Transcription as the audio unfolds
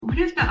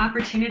of the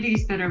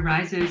opportunities that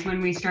arises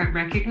when we start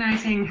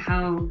recognizing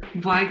how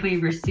widely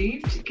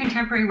received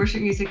contemporary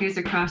worship music is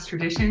across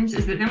traditions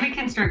is that then we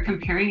can start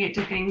comparing it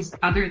to things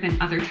other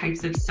than other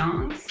types of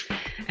songs.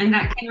 And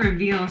that can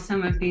reveal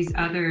some of these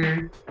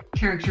other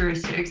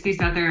characteristics,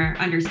 these other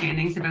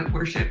understandings about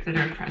worship that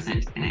are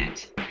present in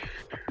it.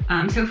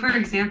 So for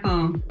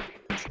example,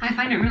 I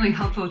find it really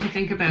helpful to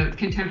think about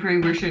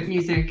contemporary worship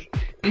music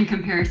in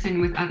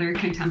comparison with other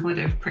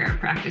contemplative prayer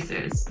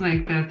practices,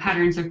 like the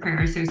patterns of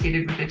prayer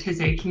associated with the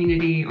Thiessen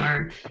community,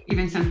 or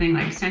even something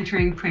like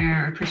centering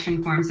prayer or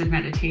Christian forms of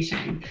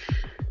meditation.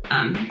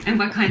 And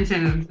what kinds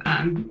of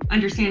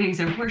understandings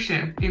of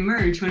worship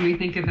emerge when we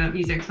think about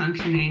music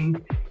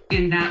functioning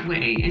in that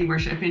way in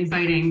worship,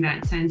 inviting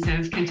that sense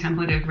of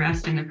contemplative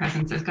rest in the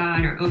presence of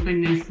God or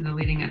openness to the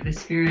leading of the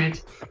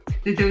Spirit.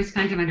 That those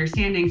kinds of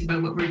understandings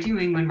about what we're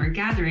doing when we're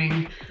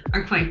gathering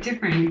are quite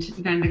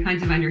different than the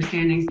kinds of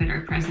understandings that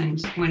are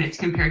present when it's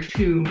compared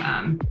to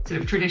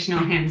sort of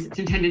traditional hymns. It's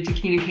intended to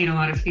communicate a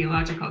lot of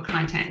theological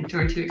content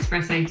or to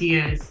express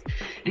ideas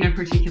in a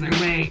particular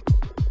way.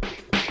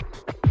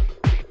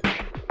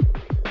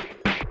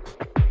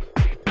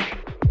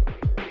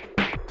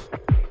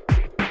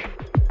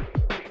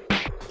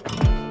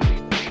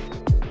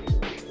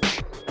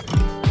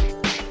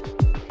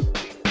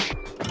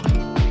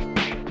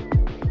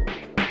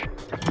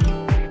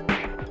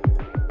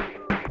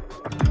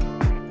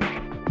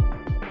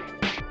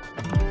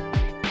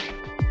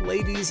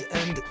 Ladies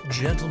and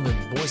gentlemen,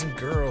 boys and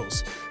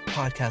girls,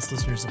 podcast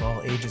listeners of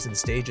all ages and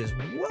stages,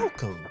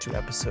 welcome to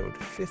episode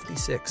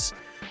 56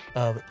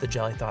 of the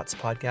Jolly Thoughts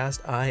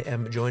podcast. I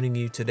am joining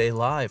you today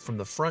live from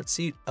the front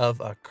seat of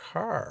a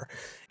car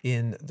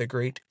in the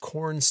great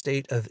corn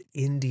state of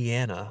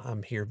Indiana.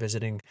 I'm here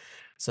visiting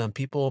some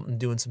people and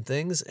doing some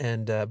things,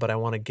 but I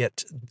want to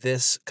get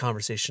this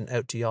conversation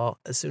out to y'all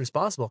as soon as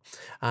possible.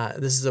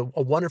 This is a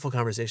wonderful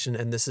conversation,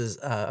 and this is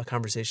a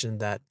conversation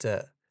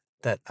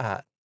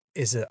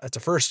it's a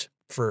first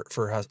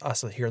for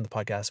us here on the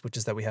podcast, which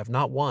is that we have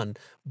not one,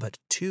 but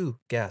two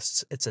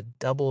guests. It's a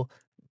double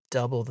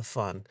the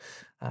fun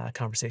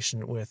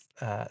conversation with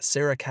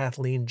Sarah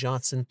Kathleen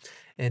Johnson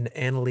and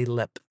Anneli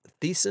Loepp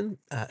Thiessen,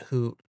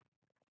 who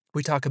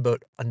we talk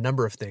about a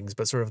number of things,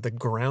 but sort of the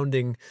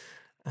grounding,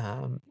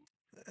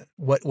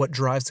 what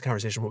drives the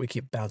conversation, what we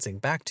keep bouncing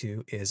back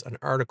to is an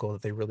article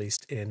that they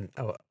released in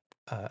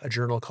a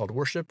journal called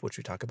Worship, which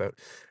we talk about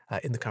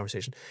in the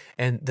conversation.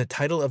 And the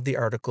title of the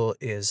article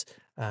is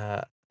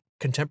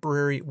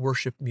Contemporary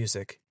Worship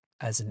Music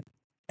as an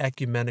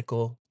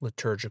Ecumenical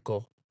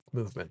Liturgical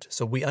Movement.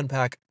 So we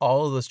unpack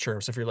all of those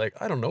terms. If you're like,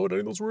 I don't know what any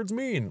of those words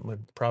mean,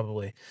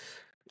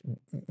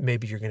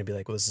 maybe you're going to be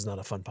like, well, this is not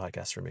a fun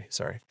podcast for me.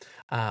 Sorry.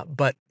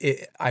 But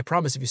I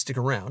promise if you stick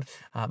around,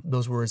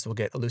 those words will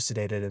get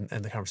elucidated,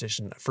 and the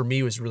conversation for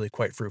me was really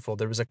quite fruitful.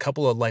 There was a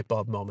couple of light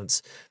bulb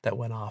moments that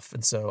went off.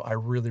 And so I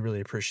really,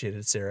 really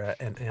appreciated Sarah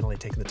and Anneli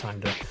taking the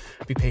time to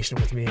be patient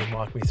with me and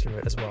walk me through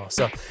it as well.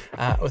 So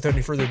without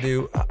any further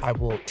ado, I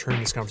will turn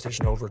this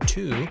conversation over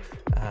to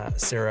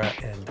Sarah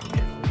and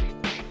Anneli.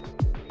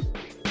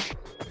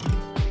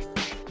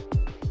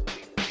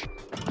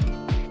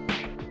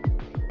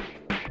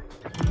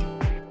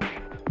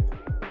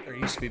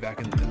 Used to be back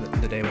in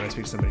the day when I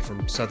speak to somebody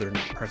from southern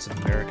parts of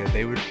America,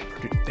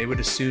 they would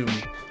assume,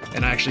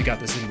 and I actually got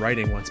this in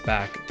writing once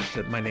back,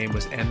 that my name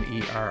was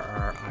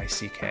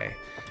Merrick.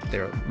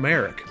 They're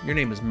Merrick. Your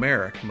name is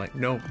Merrick. I'm like,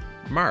 no,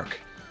 Mark.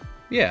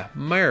 Yeah,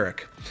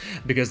 Merrick.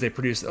 Because they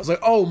produced it. I was like,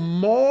 oh,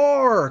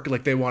 Mark.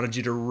 Like they wanted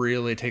you to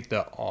really take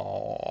the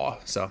aw.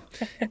 So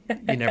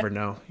you never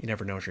know. You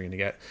never know what you're going to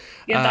get.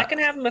 Yeah, that can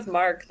happen with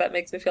Mark. That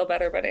makes me feel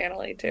better about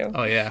Anneli too.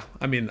 Oh yeah.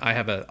 I mean, I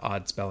have an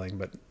odd spelling,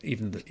 but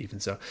even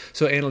so.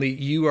 So Anneli,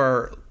 you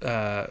are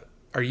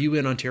you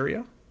in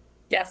Ontario?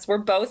 Yes, we're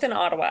both in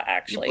Ottawa,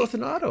 actually. You're both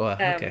in Ottawa.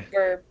 Okay.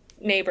 We're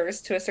neighbors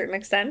to a certain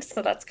extent,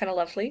 so that's kind of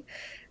lovely.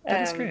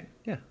 That's great.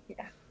 Yeah.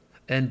 Yeah.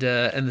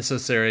 And so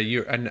Sarah,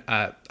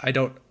 I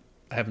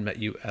haven't met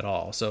you at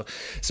all. So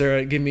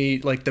Sarah, give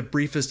me like the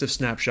briefest of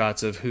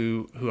snapshots of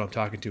who I'm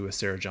talking to with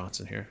Sarah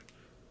Johnson here.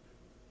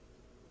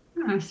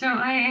 So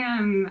I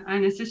am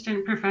an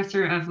assistant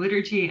professor of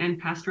liturgy and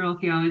pastoral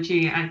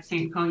theology at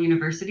St. Paul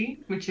University,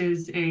 which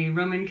is a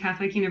Roman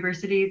Catholic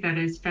university that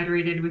is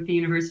federated with the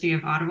University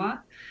of Ottawa.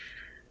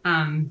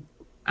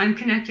 I'm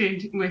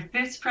connected with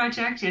this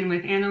project and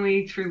with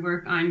Anneli through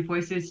work on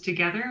Voices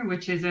Together,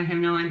 which is a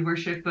hymnal and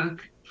worship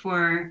book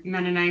for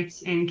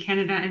Mennonites in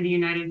Canada and the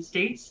United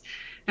States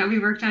that we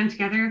worked on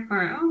together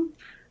for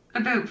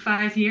about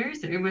 5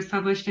 years. It was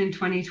published in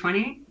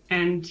 2020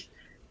 and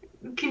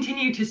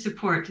continue to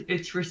support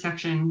its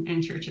reception in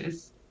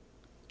churches.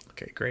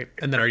 Okay, great.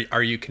 And then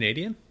are you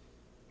Canadian?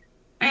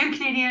 I am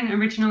Canadian,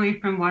 originally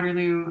from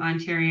Waterloo,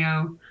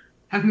 Ontario.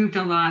 Have moved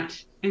a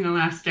lot in the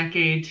last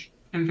decade.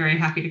 I'm very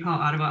happy to call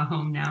Ottawa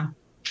home now.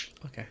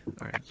 Okay,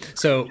 all right.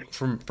 So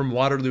from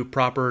Waterloo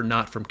proper,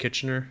 not from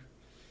Kitchener?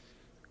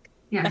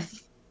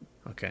 Yes.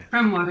 Okay.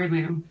 From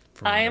Waterloo.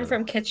 I am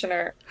from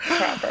Kitchener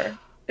proper.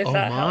 if Oh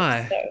that helps.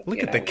 my! So, Look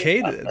at we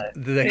thought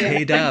the yeah.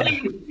 K dub.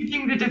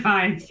 Bridging the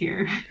divides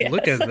here.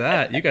 Look Yes. at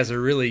that! You guys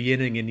are really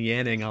yinning and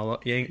yanning,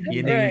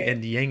 yinning Right.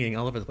 and yanging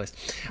all over the place.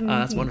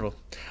 That's Hmm. wonderful.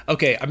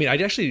 Okay, I mean,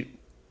 I'd actually,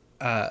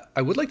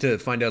 I would like to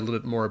find out a little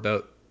bit more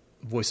about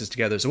voices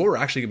together. So what we're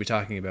actually going to be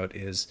talking about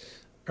is,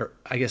 or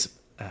I guess,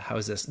 how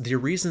is this? The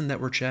reason that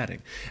we're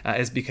chatting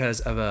is because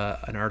of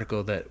an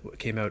article that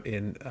came out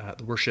in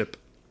the Worship.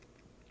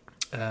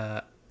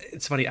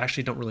 It's funny. I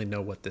actually don't really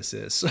know what this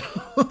is.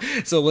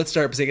 So let's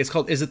start by saying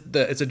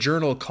it's a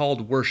journal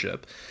called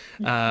Worship.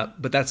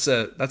 But that's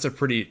a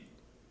pretty,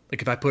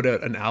 like, if I put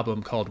out an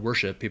album called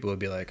Worship, people would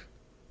be like,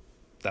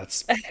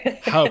 that's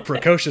how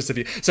precocious of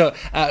you. So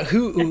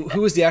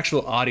who is the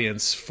actual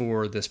audience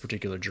for this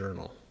particular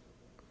journal?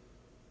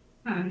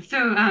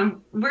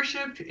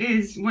 Worship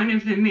is one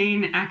of the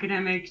main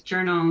academic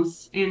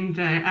journals in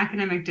the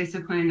academic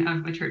discipline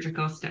of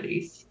liturgical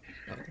studies.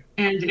 Okay.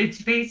 And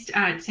it's based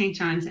at St.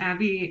 John's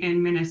Abbey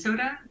in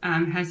Minnesota,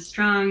 has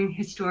strong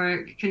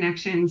historic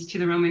connections to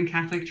the Roman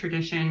Catholic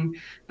tradition,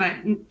 but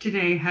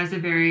today has a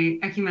very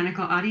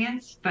ecumenical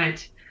audience,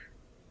 but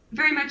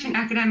very much an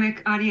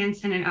academic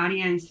audience and an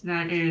audience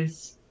that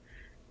is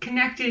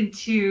connected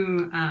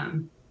to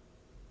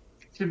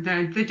sort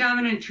of the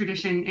dominant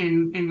tradition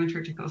in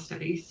liturgical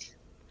studies.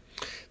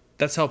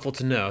 That's helpful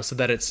to know, so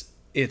that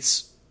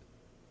it's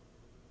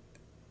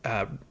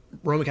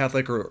Roman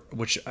Catholic, or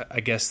which I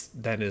guess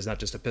then is not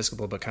just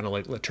Episcopal, but kind of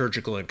like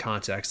liturgical in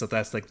context. So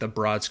that's like the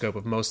broad scope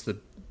of most of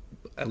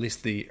at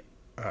least the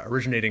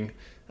originating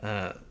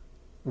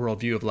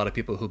worldview of a lot of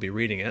people who'll be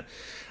reading it.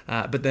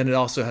 But then it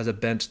also has a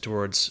bent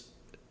towards,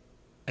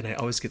 and I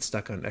always get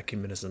stuck on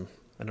ecumenism.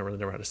 I don't really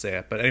know how to say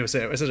it, but anyway,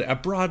 so essentially a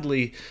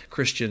broadly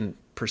Christian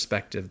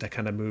perspective that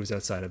kind of moves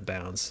outside of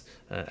bounds.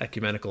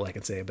 Ecumenical, I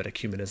can say, but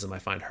ecumenism I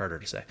find harder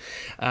to say.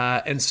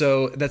 And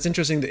so that's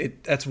interesting.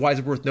 That's why it's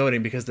worth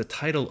noting, because the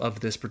title of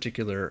this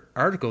particular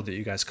article that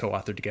you guys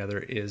co-authored together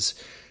is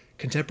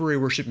Contemporary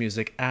Worship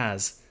Music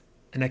as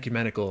an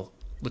Ecumenical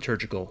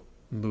Liturgical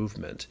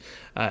Movement.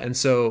 And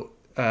so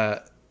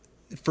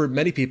for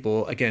many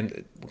people,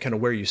 again, kind of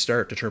where you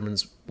start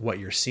determines what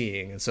you're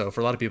seeing. And so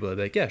for a lot of people,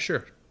 they're like, yeah,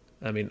 sure.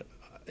 I mean,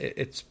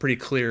 it's pretty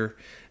clear.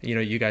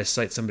 You guys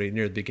cite somebody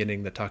near the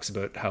beginning that talks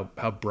about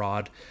how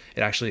broad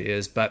it actually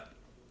is. But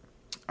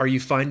are you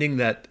finding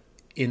that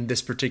in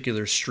this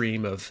particular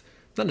stream of,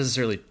 not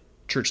necessarily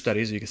church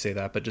studies, you could say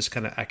that, but just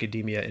kind of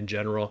academia in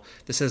general,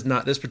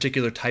 this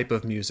particular type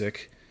of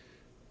music,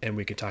 and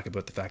we could talk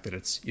about the fact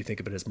that you think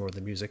of it as more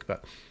than music,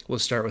 but we'll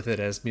start with it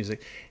as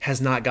music, has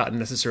not gotten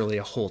necessarily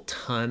a whole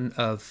ton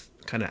of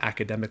kind of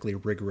academically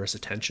rigorous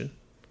attention?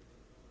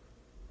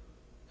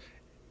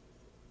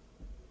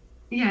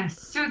 Yes,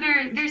 so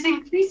there's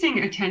increasing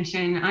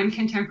attention on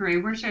contemporary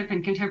worship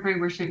and contemporary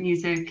worship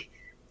music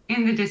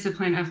in the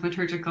discipline of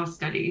liturgical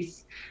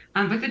studies.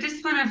 But the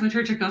discipline of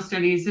liturgical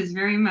studies is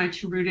very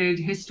much rooted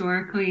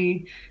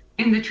historically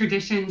in the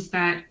traditions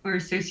that were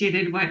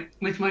associated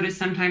with what is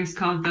sometimes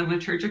called the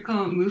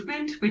liturgical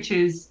movement, which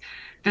is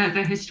the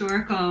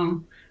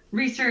historical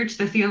research,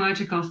 the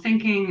theological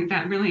thinking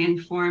that really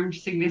informed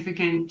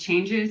significant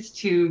changes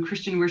to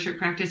Christian worship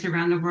practice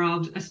around the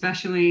world,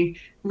 especially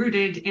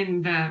rooted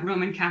in the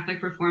Roman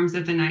Catholic reforms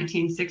of the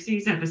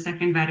 1960s at the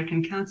Second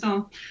Vatican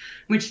Council,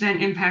 which then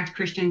impact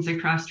Christians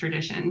across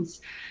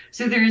traditions.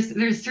 So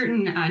there's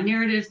certain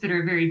narratives that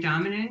are very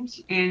dominant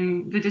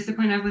in the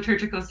discipline of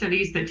liturgical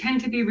studies that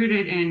tend to be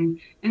rooted in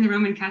the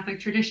Roman Catholic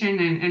tradition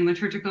and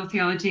liturgical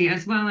theology,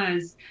 as well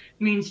as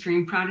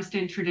mainstream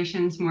Protestant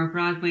traditions more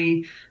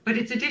broadly. But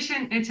it's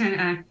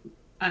an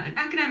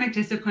academic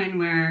discipline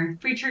where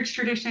free church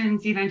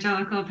traditions,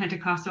 evangelical,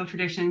 Pentecostal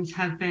traditions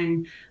have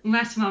been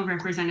less well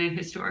represented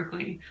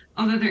historically,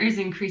 although there is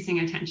increasing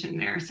attention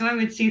there. So I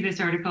would see this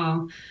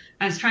article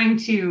as trying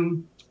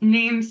to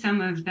name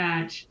some of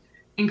that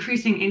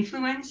increasing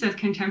influence of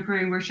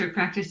contemporary worship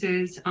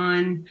practices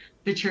on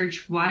the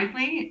church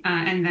widely,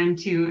 and then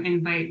to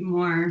invite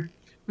more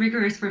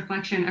rigorous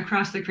reflection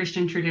across the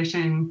Christian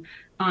tradition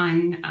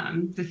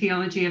on the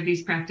theology of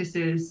these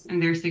practices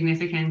and their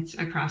significance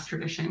across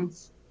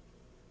traditions.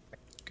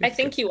 I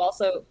think you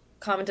also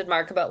commented,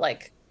 Mark, about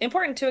like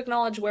important to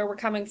acknowledge where we're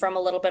coming from a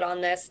little bit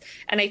on this.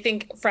 And I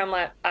think from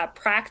a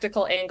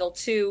practical angle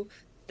too,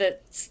 the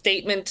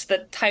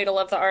title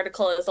of the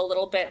article is a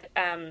little bit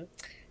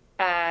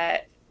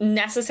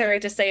necessary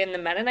to say in the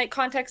Mennonite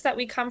context that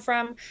we come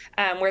from,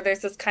 where there's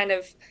this kind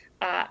of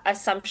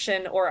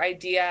assumption or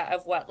idea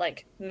of what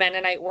like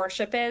Mennonite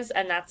worship is,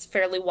 and that's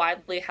fairly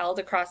widely held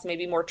across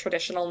maybe more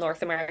traditional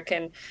North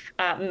American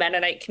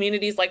Mennonite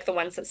communities, like the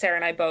ones that Sarah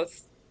and I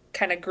both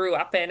kind of grew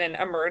up in and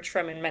emerged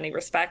from in many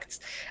respects.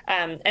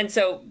 And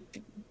so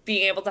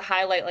being able to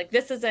highlight like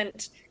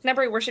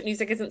contemporary worship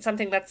music isn't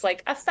something that's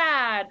like a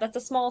fad, that's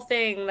a small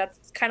thing,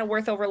 that's kind of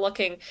worth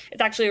overlooking.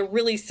 It's actually a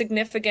really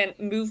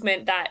significant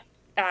movement that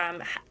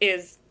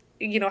has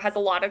a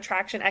lot of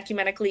traction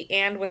ecumenically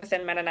and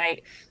within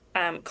Mennonite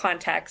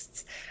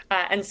contexts.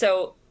 And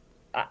so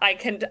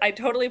I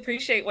totally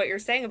appreciate what you're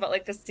saying about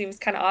like this seems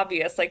kind of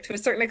obvious. Like to a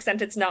certain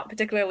extent, it's not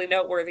particularly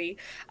noteworthy,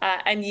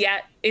 and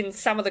yet in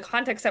some of the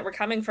context that we're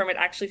coming from, it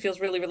actually feels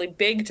really, really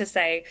big to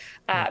say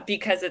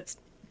because it's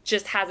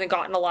just hasn't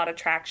gotten a lot of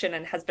traction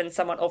and has been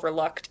somewhat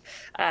overlooked.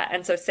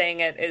 And so saying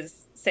it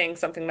is saying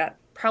something that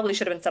probably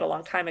should have been said a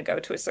long time ago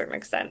to a certain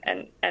extent,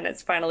 and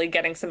it's finally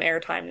getting some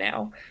airtime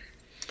now.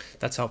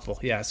 That's helpful.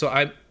 Yeah. So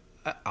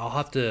I'll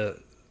have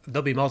to.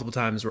 There'll be multiple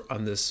times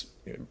on this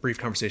brief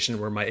conversation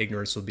where my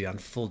ignorance will be on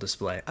full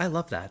display. I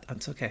love that.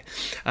 It's okay.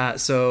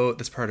 So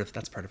that's part of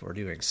what we're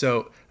doing.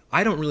 So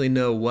I don't really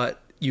know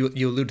what you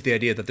allude to the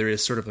idea that there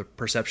is sort of a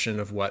perception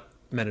of what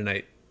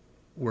Mennonite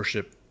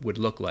worship would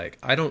look like.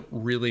 I don't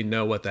really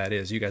know what that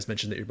is. You guys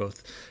mentioned that you're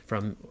both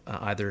from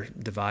either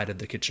Divided,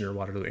 the Kitchener,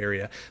 Waterloo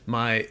area.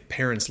 My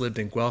parents lived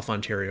in Guelph,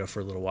 Ontario for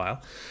a little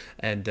while.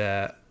 And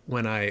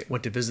when I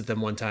went to visit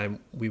them one time,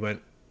 we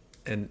went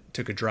and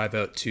took a drive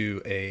out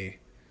to it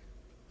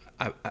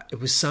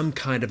was some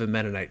kind of a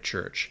Mennonite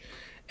church.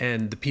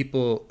 And the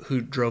people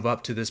who drove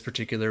up to this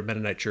particular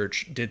Mennonite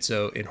church did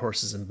so in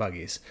horses and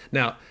buggies.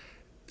 Now,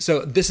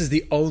 so this is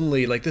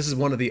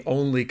one of the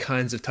only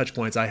kinds of touch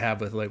points I have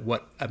with like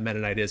what a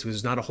Mennonite is, because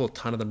there's not a whole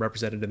ton of them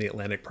represented in the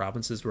Atlantic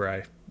provinces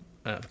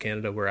of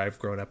Canada, where I've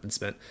grown up and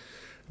spent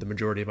the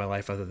majority of my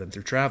life other than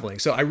through traveling.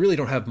 So I really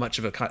don't have much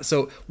of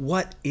so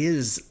what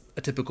is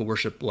a typical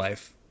worship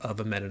life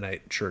of a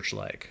Mennonite church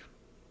like?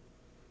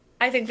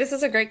 I think this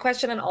is a great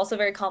question and also a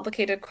very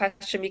complicated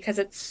question because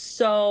it's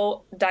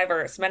so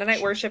diverse. Mennonite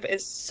worship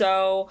is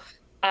so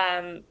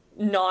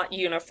not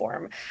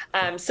uniform.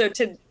 So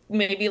to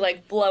maybe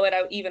like blow it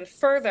out even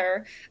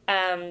further,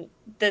 the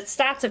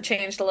stats have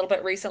changed a little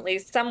bit recently.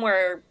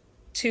 Somewhere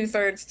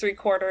 2/3,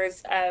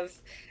 3/4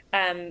 of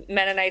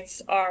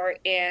Mennonites are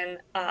in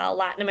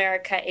Latin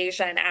America,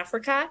 Asia, and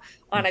Africa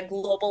on a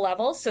global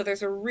level. So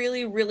there's a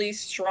really, really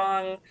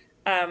strong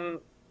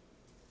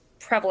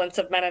prevalence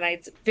of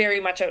Mennonites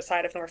very much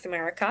outside of North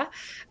America.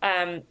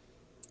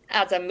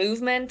 As a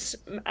movement,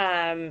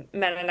 the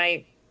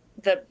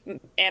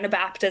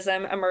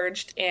Anabaptism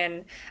emerged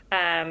in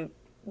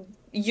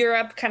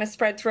Europe, kind of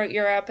spread throughout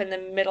Europe in the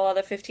middle of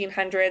the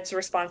 1500s,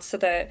 response to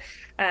the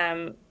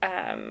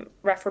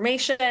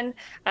Reformation,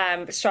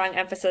 strong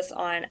emphasis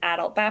on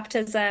adult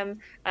baptism,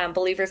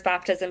 believers'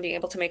 baptism, being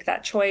able to make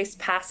that choice,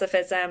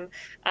 pacifism.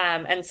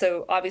 And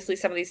so obviously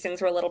some of these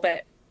things were a little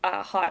bit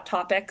hot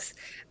topics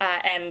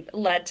and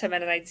led to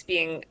Mennonites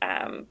being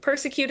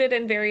persecuted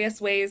in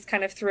various ways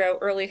kind of throughout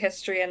early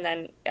history and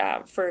then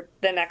for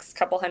the next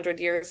couple hundred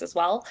years as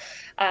well.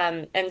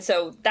 And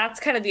so that's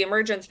kind of the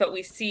emergence, but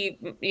we see,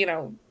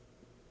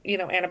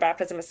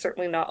 Anabaptism is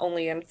certainly not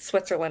only in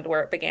Switzerland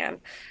where it began.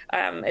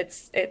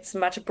 It's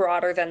much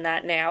broader than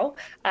that now.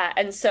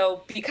 And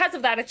so because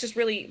of that, it's just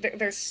really,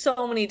 there's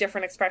so many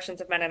different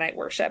expressions of Mennonite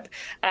worship.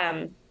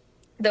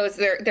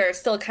 There are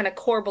still kind of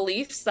core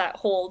beliefs that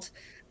hold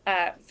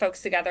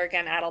folks together.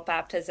 Again, adult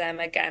baptism,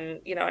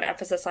 again, an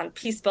emphasis on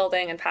peace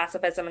building and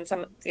pacifism, and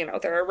some,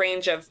 there are a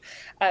range of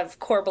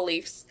core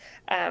beliefs,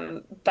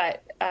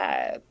 but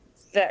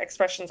the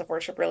expressions of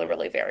worship really,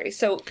 really vary.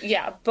 So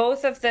yeah,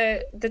 both of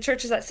the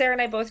churches that Sarah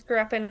and I both grew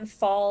up in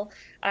fall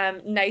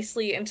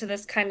nicely into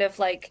this kind of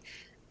like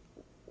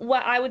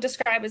what I would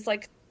describe as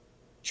like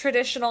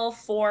traditional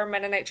for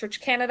Mennonite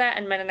Church Canada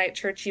and Mennonite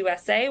Church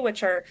USA,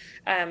 which are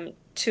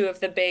two of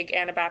the big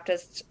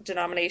Anabaptist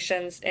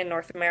denominations in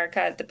North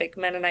America, the big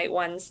Mennonite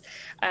ones,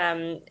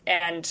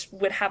 and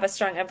would have a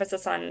strong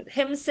emphasis on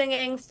hymn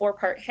singing,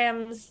 4-part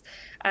hymns.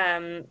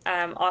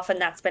 Often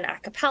that's been a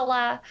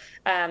cappella.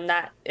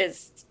 That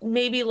is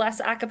maybe less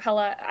a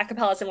cappella. A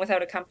cappella is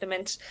without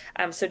accompaniment,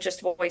 so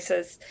just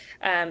voices.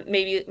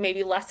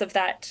 Maybe less of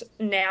that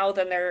now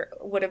than there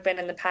would have been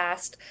in the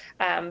past,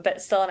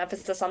 but still an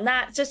emphasis on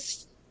that.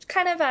 Just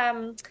kind of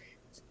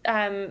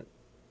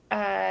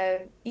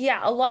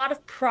a lot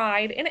of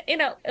pride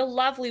in a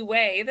lovely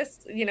way.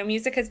 This,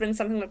 music has been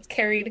something that's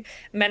carried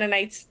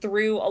Mennonites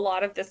through a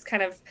lot of this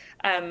kind of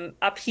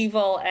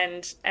upheaval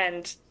and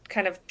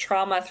kind of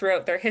trauma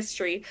throughout their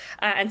history.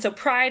 And so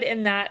pride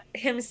in that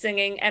hymn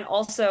singing, and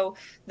also,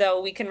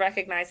 though, we can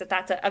recognize that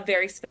that's a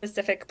very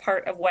specific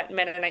part of what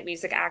Mennonite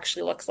music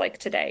actually looks like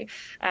today.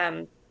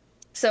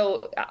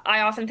 So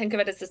I often think of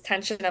it as this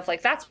tension of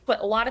like, that's what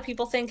a lot of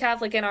people think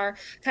of, like in our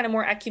kind of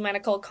more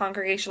ecumenical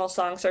congregational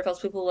song circles,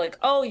 people are like,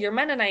 oh, you're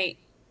Mennonite,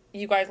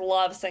 you guys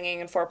love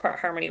singing in 4-part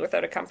harmony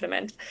without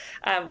accompaniment,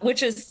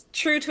 which is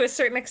true to a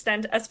certain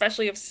extent,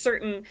 especially of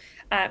certain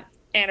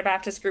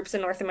Anabaptist groups in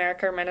North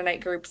America or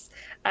Mennonite groups.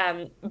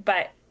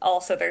 But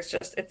also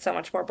it's so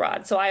much more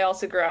broad. So I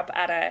also grew up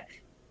at a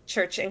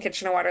church in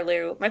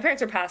Kitchener-Waterloo. My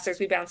parents are pastors.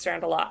 We bounced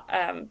around a lot,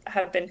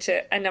 have been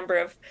to a number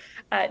of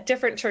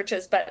different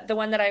churches, but the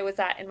one that I was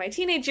at in my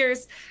teenage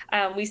years,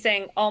 we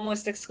sang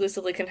almost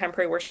exclusively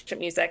contemporary worship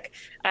music.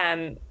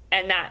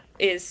 And that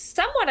is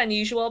somewhat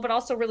unusual, but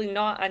also really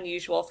not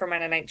unusual for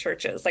Mennonite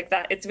churches. Like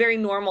that, it's very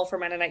normal for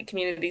Mennonite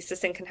communities to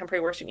sing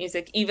contemporary worship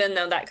music, even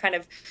though that kind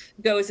of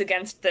goes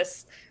against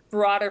this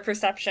broader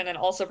perception and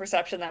also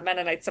perception that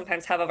Mennonites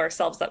sometimes have of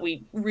ourselves, that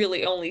we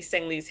really only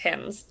sing these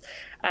hymns.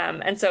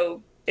 And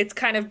so it's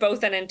kind of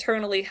both an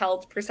internally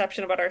held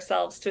perception about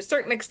ourselves to a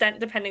certain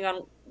extent, depending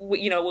on,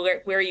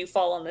 where you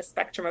fall on the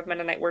spectrum of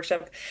Mennonite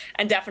worship,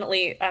 and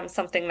definitely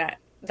something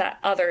that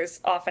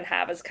others often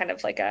have as kind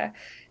of like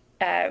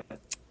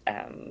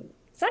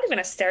it's not even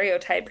a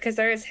stereotype because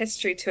there is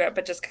history to it,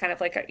 but just kind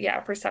of like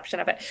a perception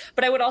of it.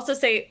 But I would also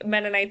say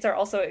Mennonites are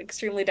also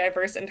extremely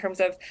diverse in terms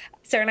of,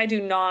 Sarah and I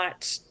do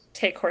not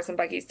take horse and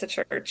buggies to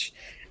church.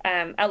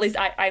 At least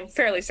I'm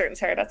fairly certain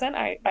Sarah doesn't.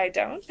 I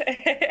don't.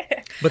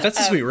 But that's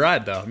a sweet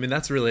ride, though. I mean,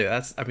 that's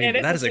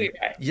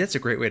a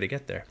great way to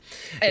get there.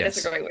 It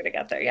is a great way to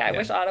get there. Yeah, I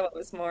wish Ottawa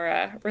was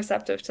more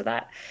receptive to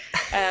that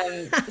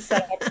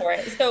set up for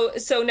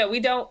it. So no, we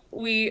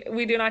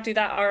do not do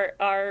that.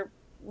 Our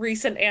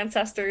recent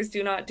ancestors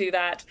do not do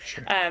that.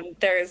 Sure.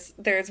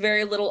 There's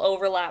very little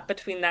overlap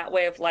between that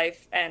way of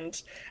life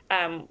and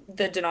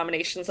the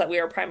denominations that we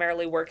are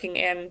primarily working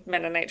in,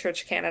 Mennonite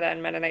Church Canada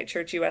and Mennonite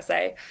Church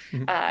USA.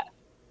 Mm-hmm.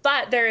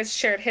 But there is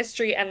shared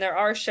history and there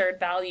are shared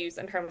values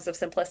in terms of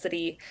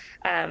simplicity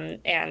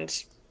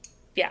and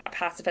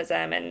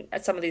pacifism and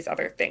some of these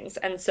other things.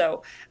 And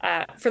so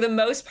for the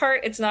most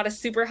part, it's not a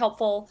super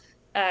helpful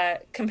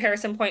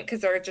comparison point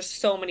because there are just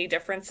so many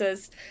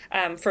differences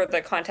for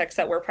the context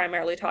that we're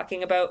primarily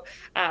talking about.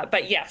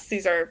 But yes,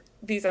 these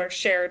are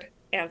shared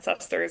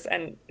ancestors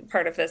and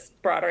part of this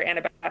broader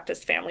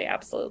Anabaptist family.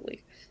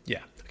 Absolutely.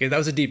 Yeah. Okay. That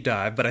was a deep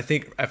dive, but I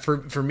think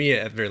for me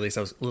at the very least,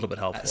 that was a little bit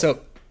helpful.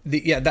 So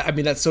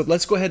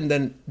let's go ahead and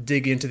then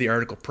dig into the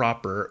article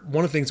proper.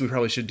 One of the things we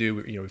probably should do,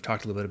 we've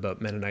talked a little bit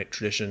about Mennonite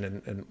tradition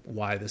and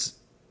why this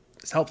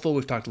is helpful.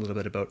 We've talked a little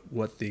bit about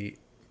what the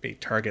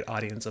target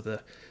audience of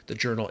the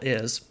journal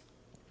is,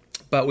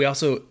 but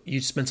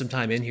you spent some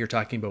time in here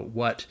talking about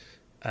what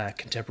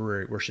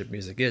contemporary worship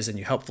music is, and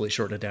you helpfully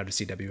shorten it down to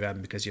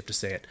CWM because you have to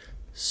say it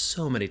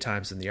so many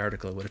times in the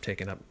article. It would have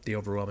taken up the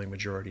overwhelming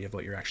majority of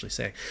what you're actually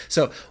saying.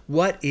 So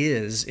what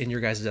is, in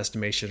your guys'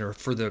 estimation, or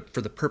for the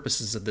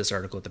purposes of this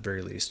article at the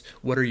very least,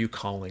 what are you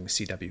calling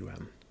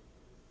CWM?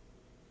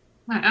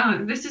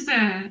 This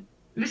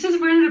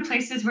is one of the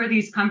places where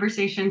these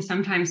conversations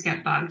sometimes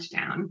get bogged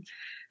down.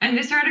 And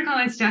this article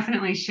is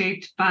definitely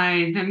shaped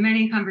by the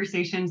many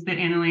conversations that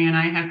Anneli and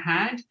I have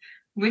had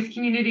with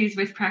communities,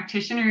 with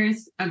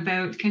practitioners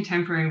about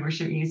contemporary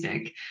worship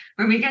music,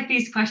 where we get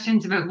these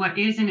questions about what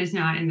is and is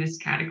not in this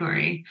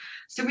category.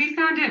 So we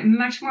found it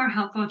much more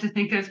helpful to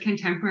think of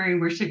contemporary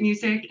worship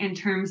music in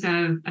terms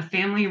of a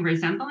family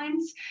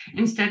resemblance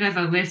instead of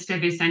a list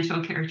of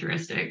essential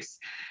characteristics.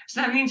 So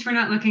that means we're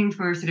not looking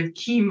for sort of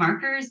key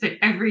markers that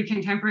every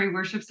contemporary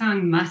worship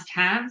song must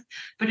have,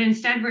 but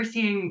instead we're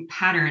seeing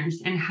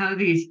patterns in how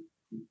these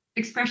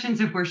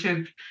expressions of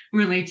worship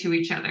relate to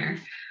each other.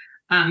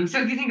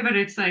 So if you think about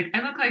it, it's like,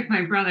 I look like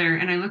my brother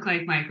and I look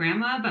like my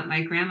grandma, but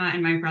my grandma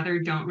and my brother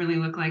don't really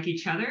look like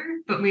each other,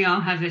 but we all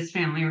have this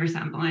family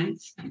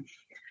resemblance.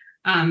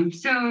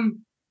 So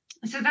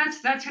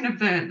that's kind of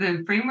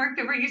the framework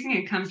that we're using.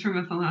 It comes from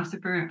a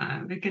philosopher,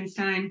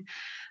 Wittgenstein.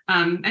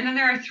 And then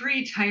there are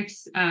three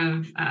types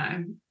of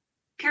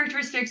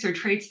characteristics or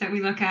traits that we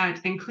look at,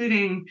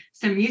 including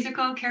some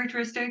musical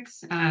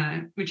characteristics,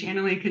 which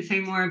Anneli could say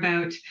more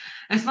about,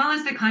 as well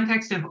as the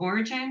context of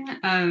origin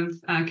of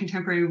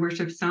contemporary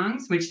worship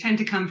songs, which tend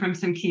to come from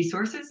some key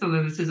sources,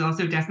 although this is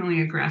also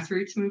definitely a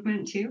grassroots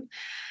movement too.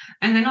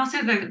 And then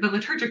also the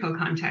liturgical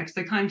context,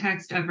 the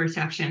context of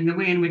reception, the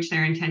way in which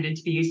they're intended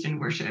to be used in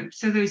worship.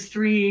 So those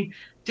three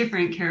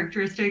different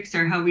characteristics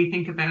are how we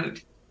think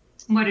about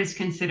what is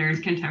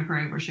considered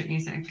contemporary worship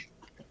music.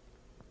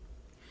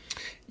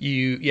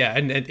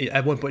 And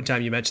at one point in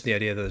time you mentioned the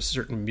idea that there's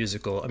certain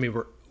musical, I mean,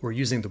 we're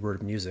using the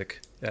word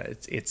music,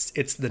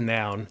 it's the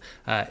noun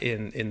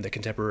in the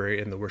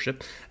contemporary, in the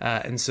worship,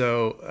 and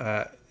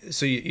so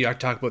you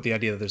talk about the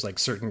idea that there's like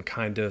certain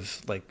kind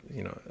of like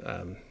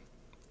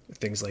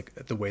things like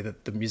the way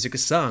that the music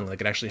is sung, like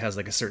it actually has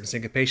like a certain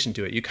syncopation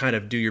to it. You kind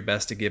of do your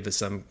best to give us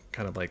some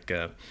kind of like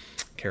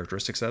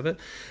characteristics of it,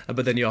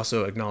 but then you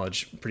also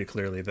acknowledge pretty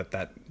clearly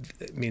that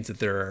means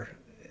that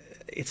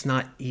it's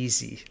not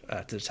easy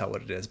to tell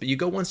what it is. But you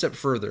go one step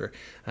further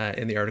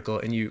in the article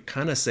and you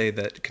kind of say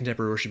that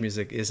contemporary worship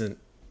music isn't,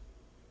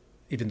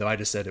 even though I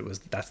just said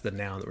that's the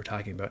noun that we're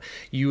talking about,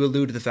 you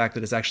allude to the fact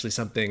that it's actually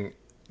something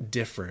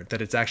different,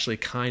 that it's actually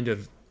kind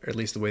of, or at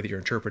least the way that you're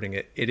interpreting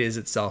it, it is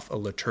itself a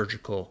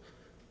liturgical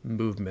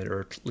movement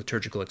or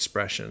liturgical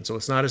expression. So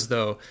it's not as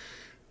though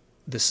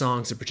the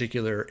songs in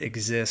particular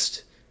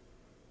exist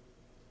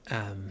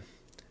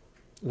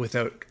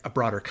without a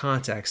broader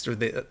context, or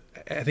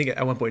I think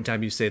at one point in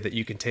time you say that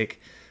you can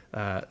take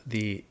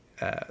the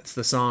it's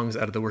the songs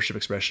out of the worship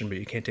expression, but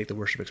you can't take the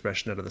worship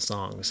expression out of the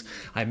songs.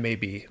 I may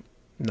be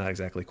not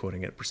exactly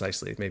quoting it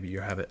precisely. Maybe you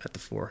have it at the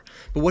fore.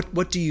 But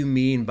what do you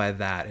mean by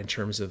that in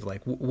terms of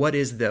like what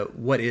is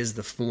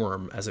the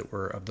form, as it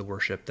were, of the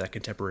worship that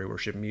contemporary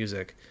worship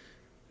music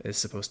is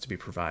supposed to be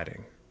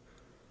providing?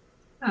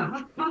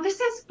 Oh, well, this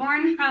is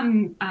born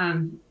from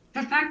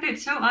the fact that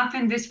so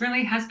often this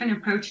really has been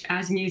approached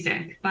as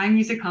music by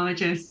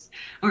musicologists,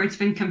 or it's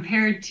been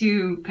compared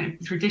to kind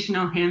of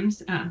traditional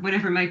hymns,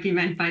 whatever might be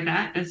meant by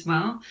that as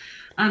well.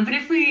 But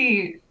if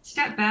we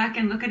step back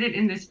and look at it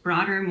in this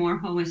broader, more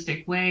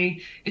holistic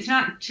way, it's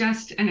not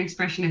just an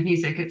expression of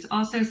music. It's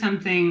also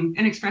an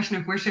expression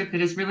of worship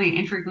that is really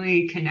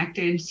integrally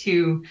connected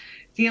to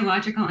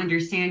theological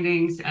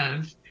understandings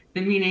of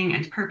the meaning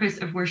and purpose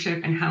of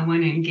worship and how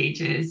one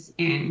engages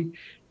in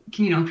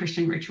communal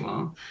Christian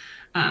ritual.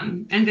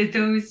 And that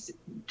those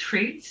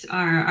traits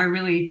are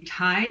really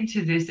tied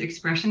to this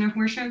expression of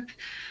worship.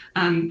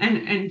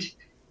 And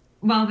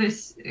while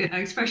this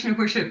expression of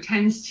worship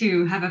tends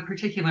to have a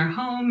particular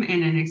home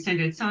in an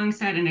extended song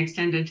set, an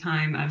extended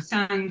time of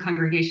sung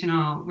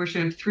congregational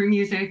worship through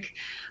music,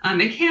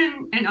 it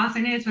can and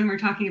often is, when we're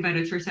talking about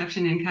its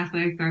reception in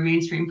Catholic or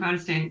mainstream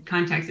Protestant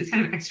context, it's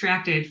kind of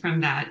extracted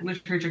from that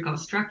liturgical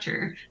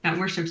structure, that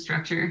worship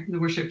structure, the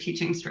worship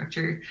teaching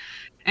structure,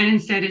 and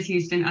instead is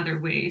used in other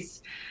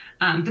ways.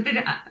 But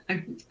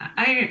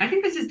I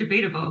think this is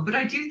debatable, but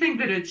I do think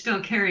that it still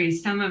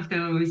carries some of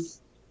those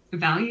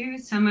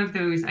values, some of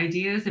those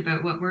ideas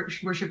about what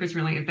worship is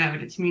really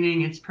about, its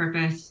meaning, its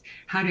purpose,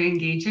 how to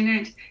engage in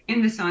it in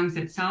the songs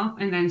itself.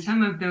 And then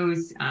some of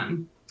those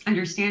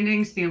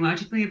understandings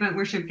theologically about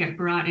worship get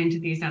brought into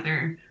these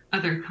other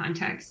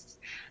contexts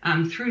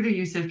through the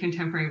use of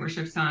contemporary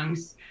worship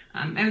songs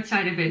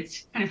outside of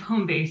its kind of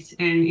home base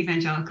in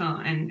evangelical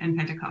and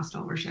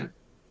Pentecostal worship.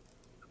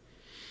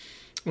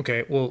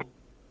 Okay, well,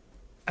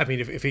 I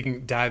mean, if we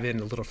can dive in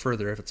a little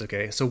further, if it's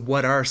okay. So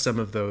what are some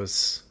of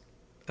those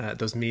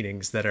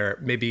meanings that are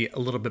maybe a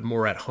little bit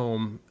more at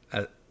home,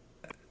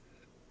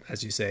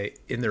 as you say,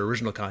 in their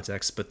original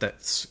context, but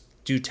that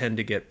do tend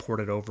to get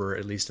ported over,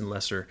 at least in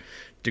lesser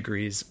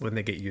degrees, when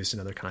they get used in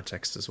other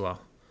contexts as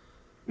well?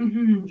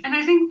 Mm-hmm. And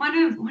I think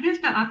one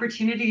of the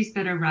opportunities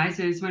that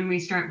arises when we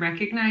start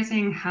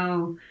recognizing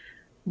how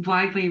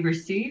widely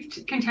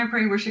received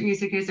contemporary worship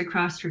music is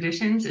across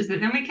traditions is that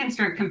then we can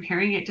start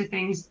comparing it to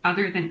things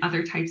other than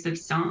other types of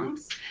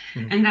songs.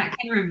 Mm-hmm. And that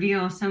can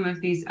reveal some of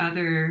these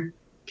other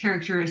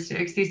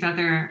characteristics, these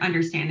other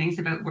understandings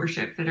about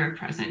worship that are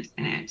present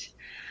in it.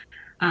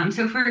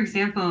 So for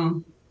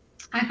example,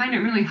 I find it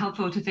really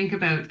helpful to think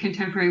about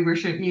contemporary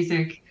worship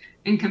music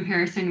in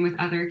comparison with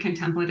other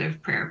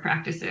contemplative prayer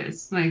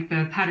practices, like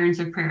the patterns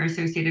of prayer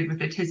associated with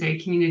the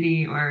Thiessen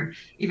community, or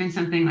even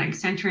something like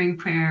centering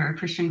prayer or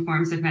Christian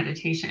forms of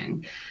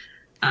meditation.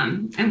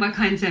 And what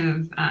kinds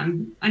of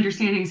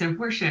understandings of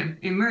worship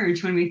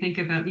emerge when we think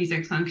about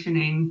music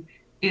functioning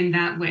in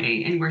that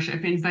way in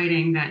worship,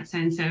 inviting that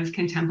sense of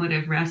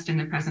contemplative rest in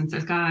the presence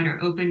of God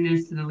or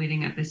openness to the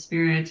leading of the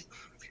Spirit.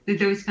 That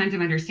those kinds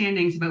of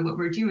understandings about what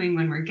we're doing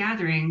when we're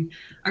gathering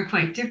are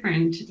quite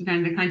different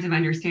than the kinds of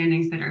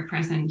understandings that are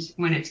present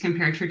when it's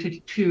compared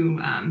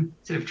to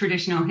sort of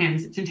traditional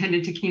hymns. It's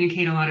intended to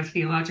communicate a lot of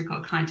theological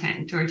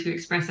content or to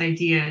express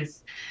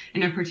ideas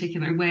in a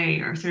particular way,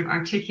 or sort of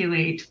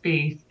articulate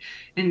faith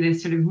in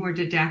this sort of more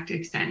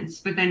didactic sense.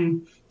 But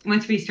then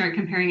once we start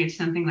comparing it to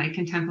something like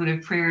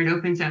contemplative prayer, it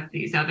opens up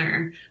these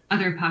other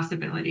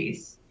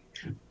possibilities.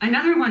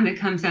 Another one that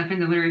comes up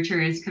in the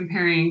literature is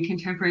comparing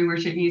contemporary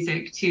worship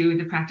music to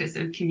the practice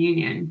of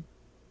communion,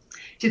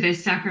 to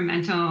this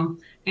sacramental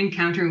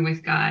encounter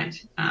with God,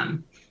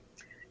 and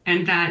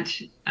that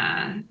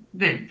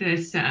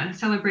this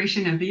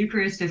celebration of the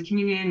Eucharist, of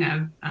communion,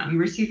 of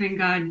receiving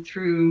God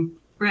through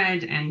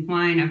bread and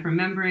wine, of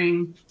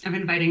remembering, of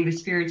inviting the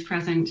Spirit's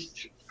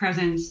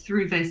presence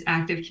through this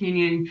act of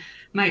communion,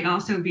 might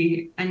also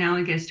be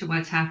analogous to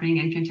what's happening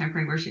in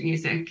contemporary worship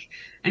music,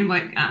 and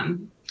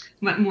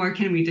what more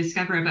can we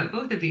discover about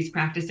both of these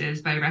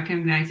practices by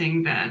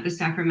recognizing the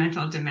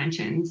sacramental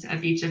dimensions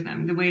of each of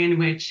them, the way in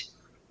which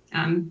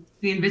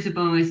the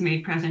invisible is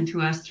made present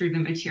to us through the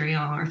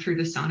material or through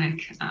the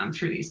sonic,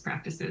 through these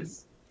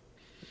practices.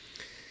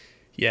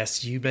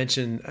 Yes, you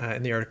mentioned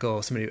in the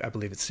article, somebody, I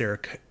believe it's Sarah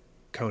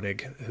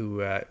Koenig,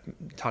 who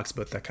talks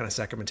about that kind of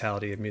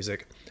sacramentality of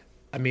music.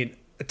 I mean,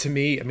 to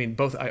me,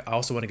 both, I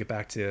also want to get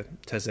back to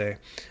Thiessen,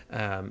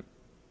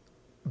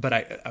 but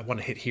I want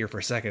to hit here for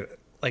a second.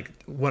 Like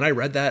when I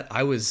read that,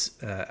 I was,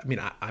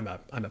 I'm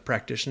a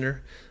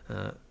practitioner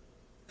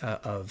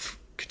of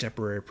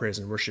contemporary praise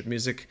and worship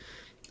music.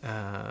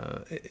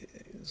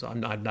 So I'm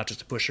not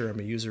just a pusher, I'm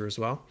a user as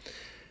well.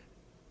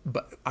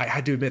 But I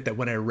had to admit that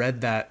when I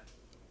read that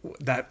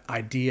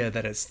idea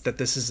that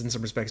this is in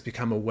some respects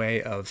become a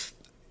way of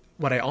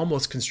what I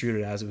almost construed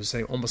it as, it was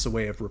saying almost a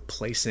way of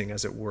replacing,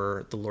 as it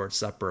were, the Lord's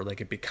Supper. Like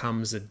it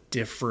becomes a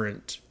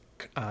different,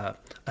 a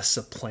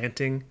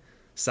supplanting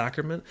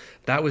sacrament.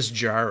 That was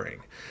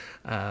jarring.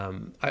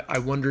 I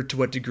wonder to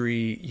what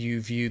degree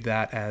you view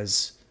that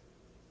as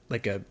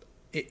like a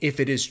if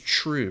it is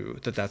true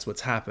that that's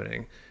what's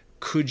happening,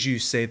 could you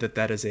say that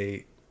that is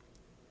a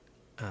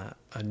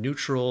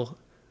neutral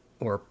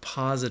or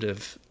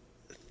positive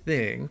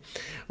thing,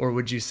 or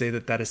would you say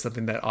that that is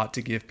something that ought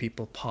to give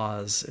people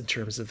pause in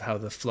terms of how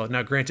the flow?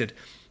 Now, granted,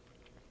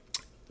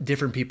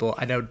 different people,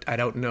 I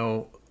don't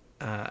know,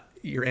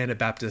 your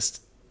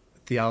Anabaptist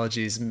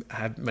theologies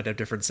might have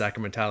different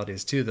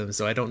sacramentalities to them,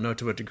 so I don't know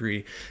to what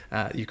degree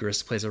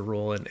Eucharist plays a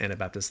role in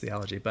Anabaptist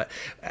theology. But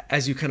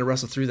as you kind of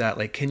wrestle through that,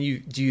 like, can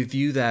you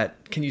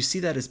see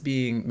that as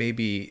being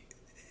maybe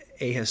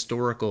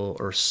ahistorical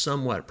or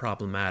somewhat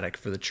problematic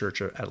for the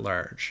church at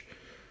large?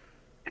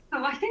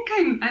 Oh, I think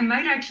I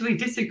might actually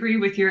disagree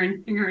with your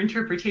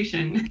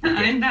interpretation.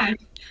 Okay. In that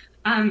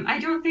I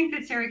don't think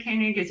that Sarah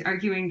Koenig is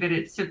arguing that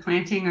it's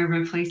supplanting or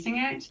replacing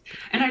it.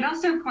 And I'd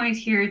also point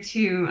here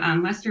to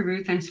Lester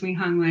Ruth and Sui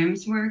Hong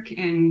Lim's work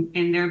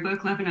in their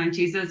book, Loving on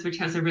Jesus, which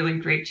has a really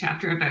great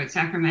chapter about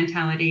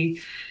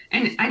sacramentality.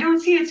 And I don't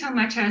see it so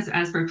much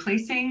as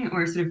replacing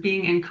or sort of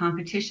being in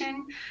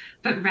competition,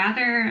 but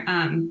rather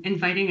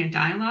inviting a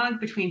dialogue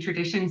between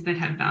traditions that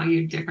have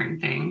valued different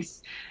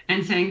things,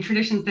 and saying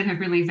traditions that have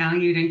really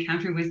valued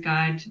encounter with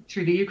God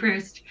through the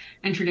Eucharist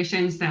and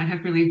traditions that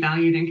have really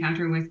valued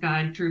encounter with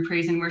God through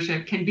praise and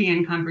worship can be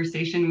in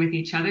conversation with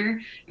each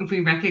other if we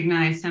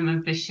recognize some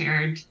of the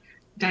shared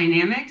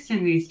dynamics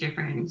in these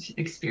different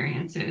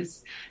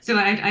experiences. So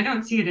I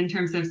don't see it in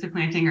terms of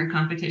supplanting or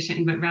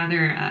competition, but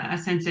rather a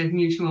sense of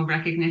mutual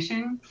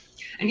recognition,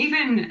 and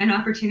even an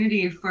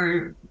opportunity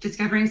for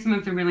discovering some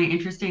of the really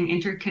interesting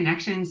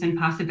interconnections and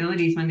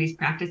possibilities when these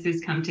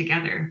practices come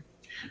together.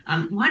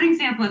 One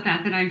example of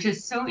that I'm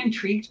just so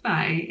intrigued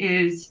by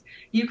is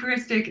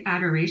Eucharistic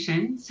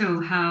adoration.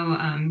 So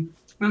how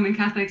Roman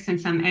Catholics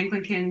and some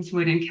Anglicans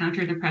would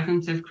encounter the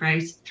presence of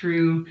Christ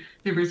through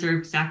the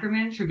reserved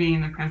sacrament, or being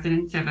in the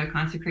presence of a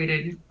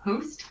consecrated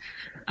host,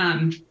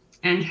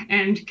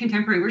 and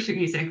contemporary worship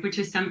music, which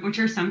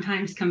are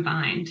sometimes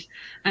combined.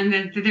 And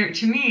that there,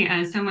 to me,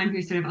 as someone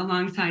who's sort of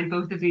alongside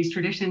both of these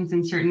traditions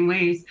in certain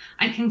ways,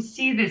 I can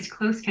see this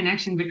close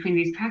connection between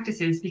these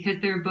practices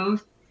because they're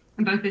both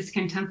about this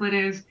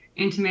contemplative,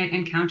 intimate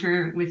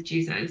encounter with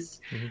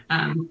Jesus,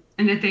 and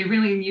that they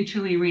really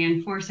mutually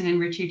reinforce and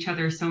enrich each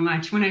other so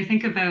much. When I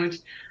think about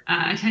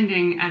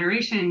attending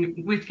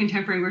adoration with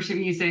contemporary worship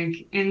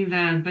music in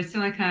the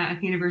Basilica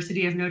at the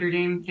University of Notre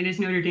Dame, it is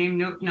Notre Dame,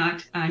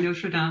 not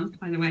Notre Dame,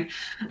 by the way.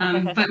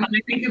 But when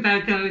I think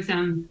about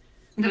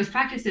those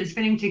practices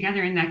fitting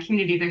together in that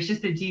community, there's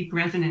just a deep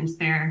resonance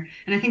there.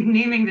 And I think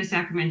naming the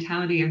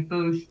sacramentality of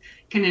both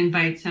can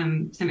invite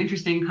some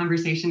interesting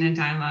conversation and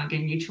dialogue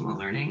and mutual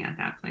learning at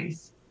that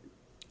place.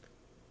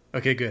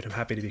 Okay, good. I'm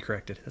happy to be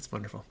corrected. That's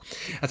wonderful.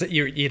 That's it.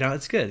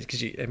 It's good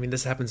because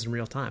this happens in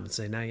real time. And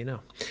so now you know.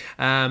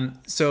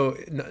 So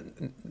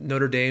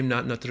Notre Dame,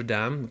 not Notre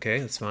Dame. Okay,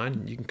 that's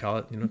fine. You can call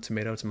it,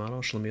 tomato,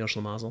 schlemiel,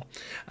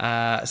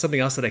 schlemazel. Something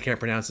else that I can't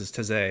pronounce is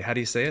Taizé. How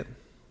do you say it?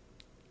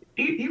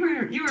 You were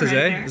Taizé? right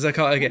there. Is that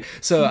called? Okay.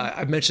 So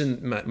I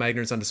mentioned my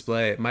ignorance on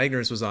display. My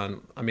ignorance was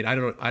on.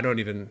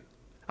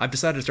 I've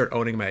decided to start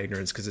owning my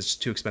ignorance because it's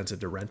too expensive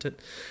to rent it.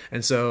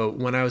 And so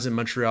when I was in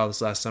Montreal this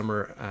last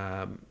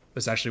summer,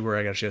 was actually where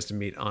I got a chance to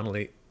meet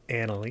Anneli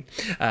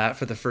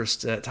for the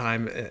first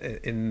time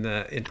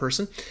in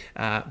person.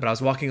 But I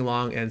was walking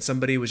along and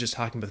somebody was just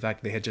talking about the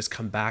fact that they had just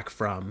come back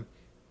from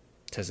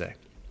Taizé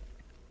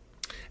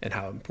and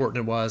how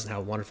important it was and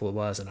how wonderful it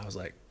was. And I was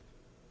like,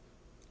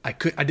 I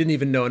didn't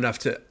even know enough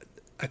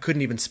I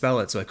couldn't even spell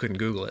it, so I couldn't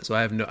Google it. So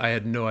I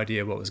had no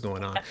idea what was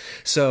going on.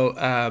 So,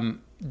 and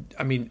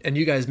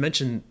you guys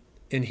mentioned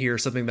in here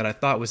something that I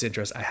thought was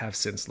interesting. I have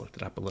since looked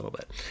it up a little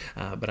bit,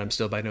 but I'm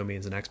still by no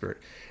means an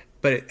expert.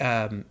 But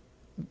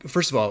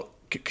first of all,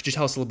 could you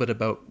tell us a little bit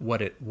about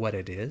what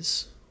it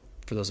is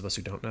for those of us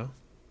who don't know?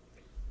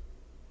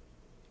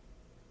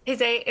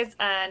 Taizé is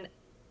an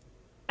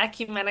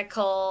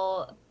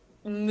ecumenical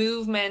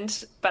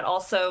movement, but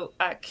also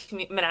a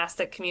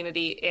monastic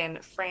community in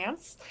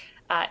France.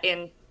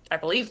 I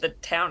believe the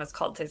town is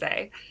called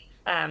Taizé,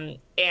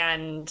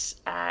 and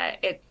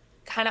it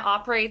kind of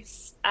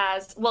operates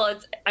as well.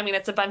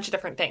 It's a bunch of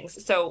different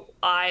things. So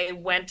I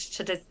went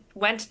to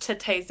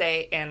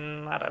Taizé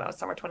in, I don't know,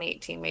 summer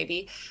 2018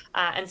 maybe,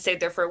 and stayed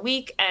there for a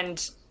week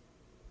and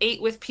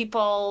ate with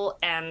people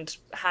and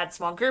had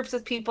small groups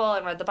with people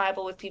and read the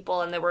Bible with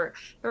people. And there were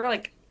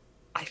like,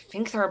 I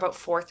think there were about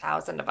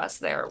 4,000 of us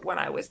there when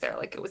I was there.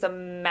 Like, it was a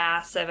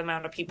massive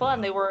amount of people. Wow.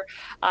 And they were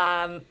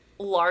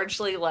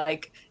largely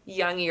like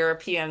young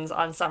Europeans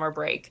on summer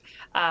break.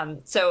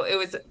 So it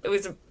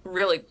was a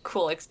really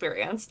cool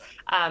experience.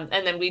 And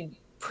then we'd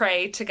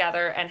pray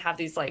together and have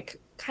these like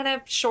kind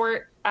of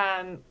short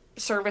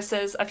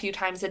services a few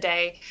times a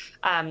day.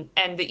 And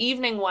the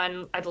evening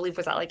one, I believe,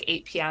 was at like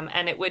 8 p.m.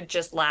 and it would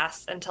just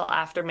last until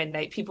after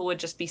midnight. People would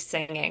just be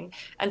singing.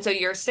 And so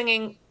you're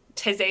singing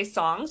Taizé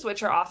songs,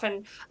 which are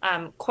often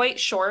quite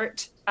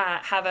short,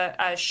 have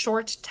a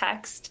short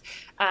text,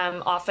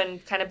 often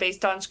kind of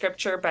based on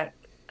scripture, but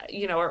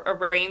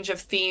a range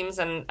of themes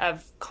and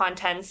of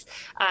contents.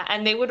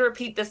 And they would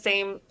repeat the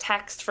same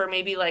text for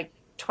maybe like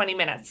 20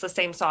 minutes, the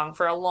same song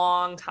for a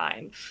long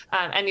time.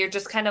 And you're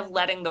just kind of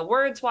letting the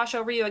words wash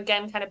over you.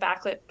 Again, kind of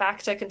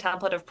back to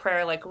contemplative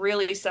prayer, like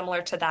really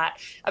similar to that,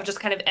 of just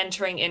kind of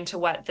entering into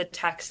what the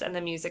text and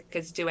the music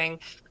is doing.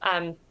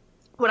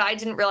 What I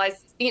didn't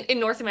realize in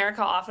North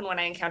America, often when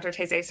I encounter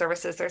Taizé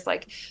services, there's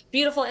like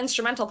beautiful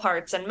instrumental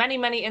parts and many,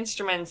 many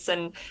instruments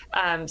and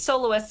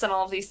soloists and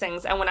all of these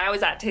things. And when I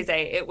was at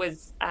Taizé, it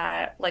was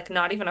like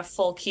not even a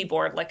full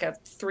keyboard, like a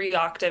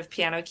 3-octave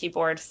piano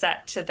keyboard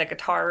set to the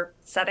guitar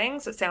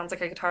settings. It sounds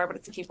like a guitar, but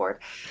it's a keyboard.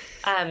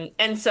 And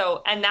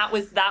that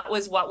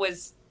was what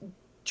was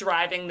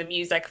driving the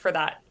music for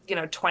that,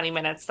 20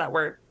 minutes that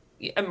were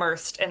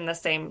immersed in the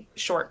same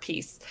short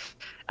piece.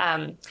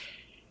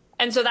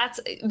 And so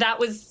that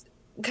was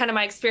kind of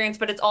my experience,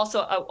 but it's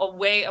also a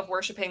way of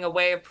worshiping, a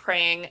way of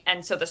praying.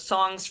 And so the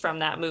songs from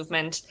that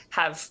movement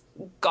have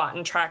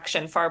gotten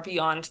traction far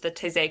beyond the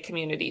Taizé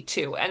community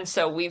too. And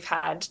so we've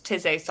had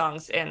Taizé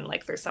songs in,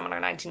 like, there's some in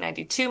our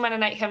 1992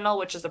 Mennonite hymnal,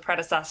 which is the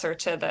predecessor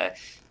to the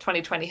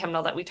 2020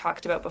 hymnal that we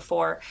talked about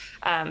before.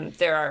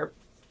 There are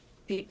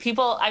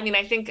people,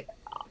 I think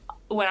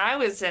when I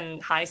was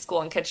in high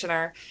school in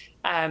Kitchener,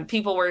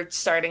 people were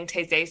starting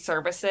Taizé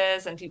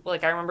services, and people,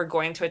 like, I remember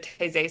going to a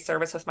Taizé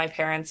service with my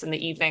parents in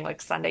the evening,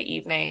 like Sunday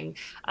evening,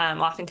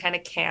 often kind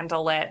of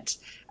candlelit.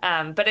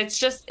 But I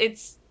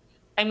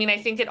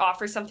think it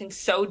offers something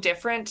so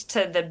different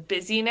to the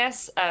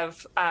busyness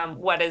of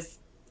what is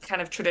kind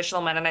of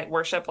traditional Mennonite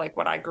worship, like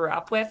what I grew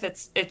up with.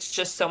 It's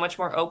just so much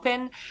more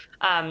open,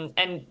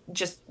 and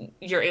just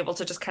you're able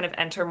to just kind of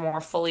enter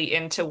more fully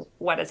into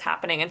what is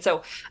happening. And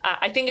so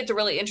I think it's a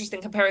really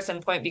interesting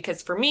comparison point,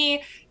 because for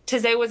me,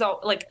 Taizé was all,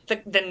 like,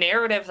 the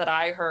narrative that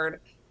I heard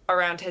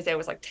around Taizé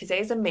was like, Taizé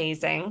is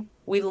amazing.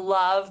 We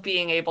love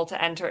being able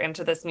to enter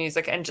into this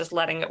music and just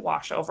letting it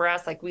wash over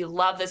us. Like, we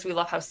love this. We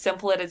love how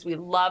simple it is. We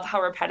love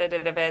how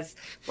repetitive it is.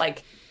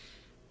 Like,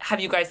 have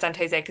you guys done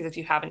Taizé? Because if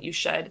you haven't, you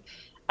should.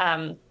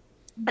 And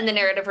the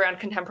narrative around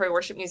contemporary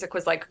worship music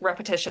was like,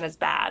 repetition is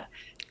bad.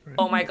 Right.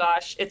 Oh my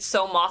gosh, it's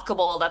so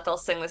mockable that they'll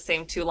sing the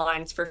same 2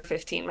 lines for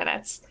 15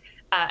 minutes.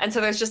 And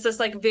so there's just this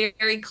like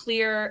very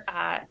clear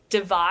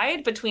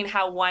divide between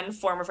how one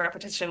form of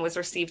repetition was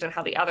received and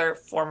how the other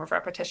form of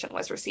repetition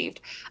was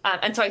received.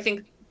 And so I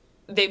think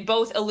they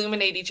both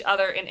illuminate each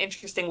other in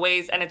interesting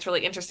ways, and it's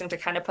really interesting to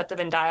kind of put them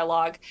in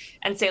dialogue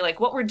and say, like,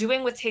 what we're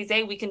doing with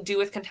Taizé, we can do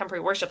with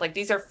contemporary worship. Like,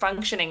 these are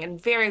functioning in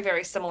very,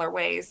 very similar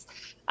ways,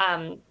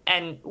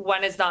 and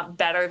one is not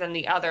better than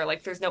the other.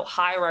 Like, there's no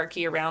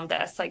hierarchy around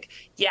this. Like,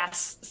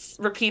 yes,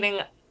 repeating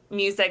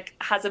music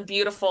has a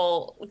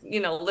beautiful,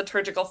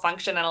 liturgical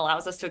function and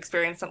allows us to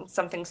experience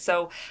something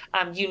so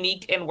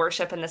unique in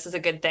worship, and this is a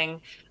good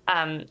thing.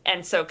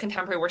 And so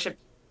contemporary worship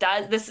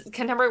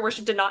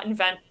did not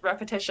invent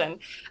repetition.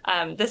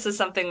 This is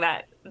something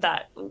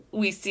that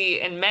we see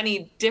in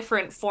many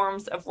different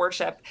forms of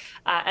worship,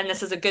 and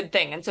this is a good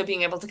thing. And so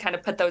being able to kind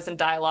of put those in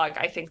dialogue,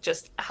 I think,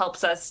 just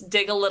helps us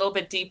dig a little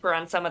bit deeper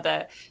on some of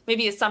the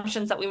maybe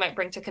assumptions that we might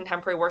bring to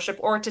contemporary worship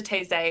or to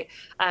Taizé,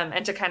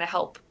 and to kind of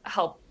help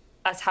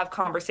us have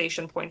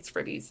conversation points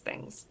for these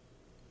things.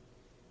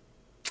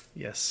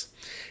 Yes,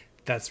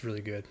 that's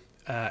really good.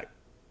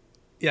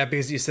 Yeah,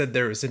 because you said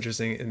there was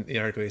interesting in the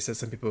article, you said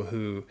some people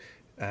who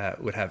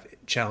would have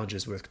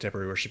challenges with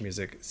contemporary worship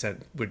music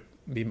would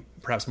be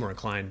perhaps more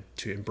inclined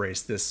to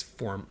embrace this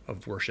form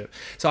of worship.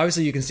 So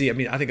obviously you can see,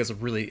 I think it's a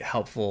really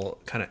helpful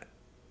kind of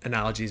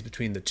analogies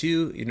between the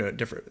two,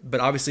 different, but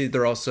obviously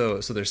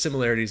there's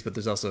similarities, but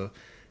there's also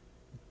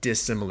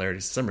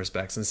dissimilarities in some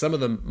respects, and some of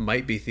them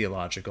might be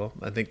theological.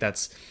 I think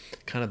that's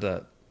kind of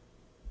the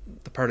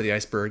part of the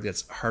iceberg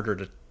that's harder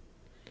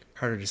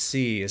to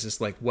see, is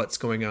just like what's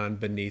going on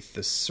beneath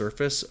the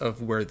surface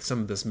of where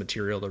some of this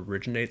material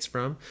originates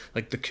from.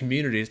 Like the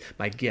communities,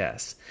 my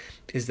guess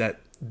is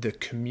that the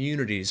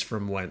communities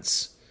from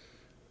whence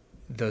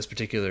those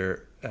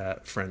particular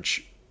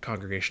French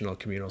congregational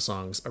communal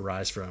songs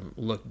arise from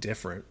look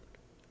different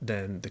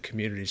than the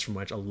communities from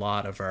which a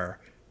lot of our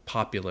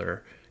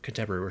popular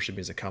contemporary worship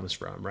music comes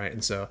from, right?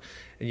 And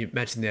you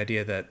mentioned the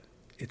idea that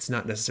it's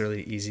not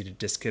necessarily easy to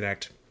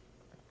disconnect,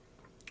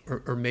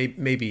 or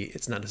maybe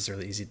it's not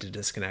necessarily easy to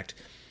disconnect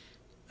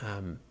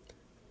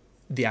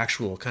the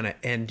actual kind of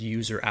end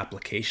user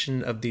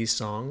application of these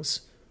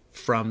songs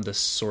from the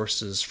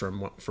sources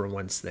from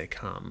whence they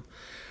come.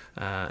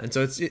 And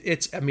so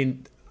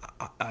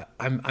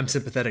I'm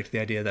sympathetic to the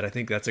idea that I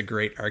think that's a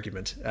great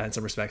argument in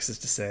some respects, is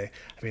to say,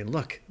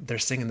 look, they're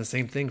singing the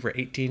same thing for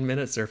 18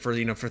 minutes or for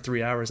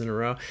 3 hours in a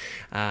row.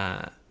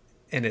 And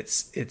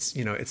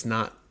it's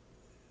not,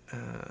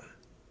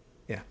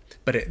 yeah,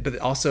 but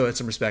also in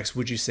some respects,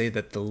 would you say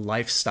that the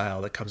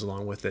lifestyle that comes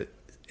along with it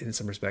in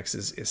some respects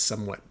is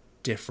somewhat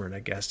different, I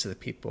guess, to the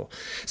people?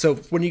 So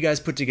when you guys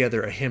put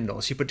together a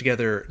hymnal, so you put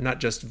together not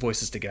just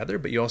voices together,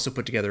 but you also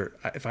put together,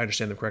 if I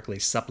understand them correctly,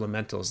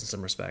 supplementals in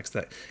some respects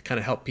that kind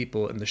of help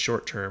people in the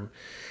short term.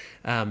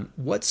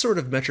 What sort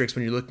of metrics,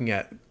 when you're looking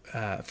at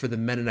for the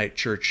Mennonite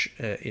Church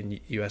in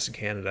U.S. and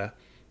Canada,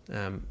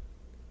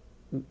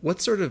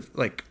 what sort of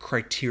like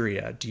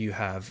criteria do you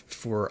have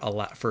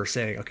for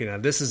saying, okay, now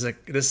this is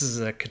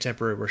a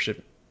contemporary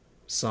worship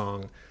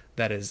song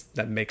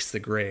that makes the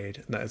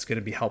grade, that is going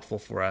to be helpful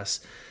for us,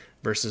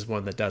 versus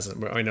one that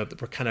doesn't? I know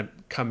that we're kind of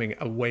coming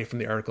away from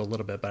the article a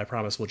little bit, but I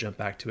promise we'll jump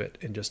back to it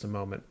in just a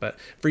moment. But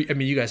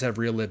you guys have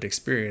real lived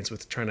experience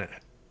with trying to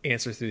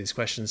answer through these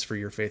questions for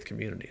your faith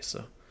community,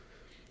 so.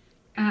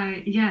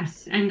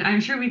 Yes, and I'm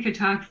sure we could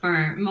talk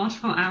for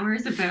multiple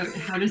hours about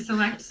how to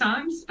select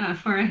songs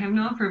for a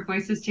hymnal for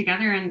Voices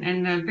Together,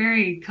 and the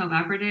very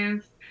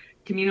collaborative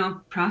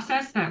communal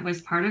process that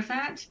was part of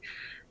that.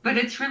 But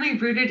it's really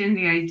rooted in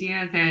the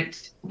idea that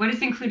what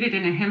is included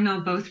in a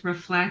hymnal both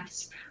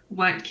reflects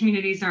what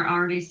communities are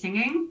already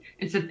singing.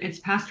 It's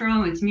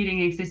pastoral, it's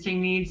meeting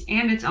existing needs,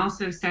 and it's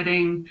also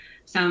setting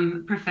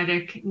some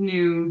prophetic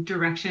new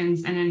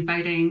directions and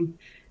inviting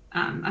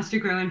us to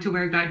grow into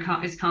where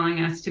God is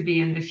calling us to be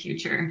in the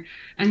future.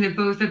 And that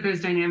both of those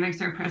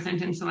dynamics are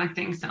present in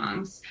selecting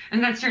songs.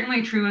 And that's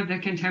certainly true of the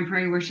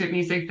contemporary worship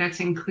music that's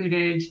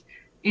included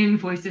in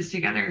Voices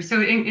Together. So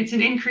it's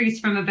an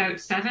increase from about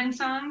 7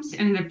 songs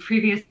in the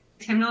previous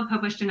hymnal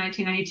published in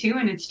 1992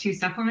 and its 2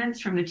 supplements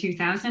from the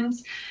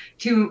 2000s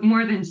to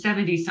more than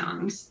 70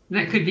 songs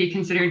that could be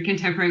considered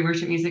contemporary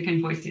worship music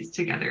and Voices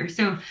Together.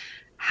 So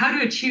how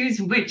to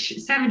choose which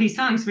 70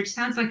 songs, which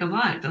sounds like a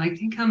lot, but like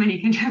think how many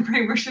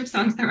contemporary worship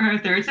songs there are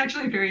out there. It's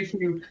actually very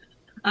few.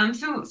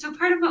 So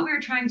part of what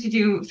we're trying to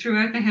do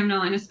throughout the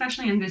hymnal, and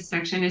especially in this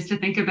section, is to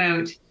think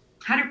about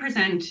how to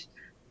present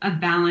a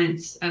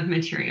balance of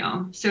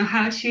material. So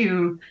how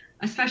to,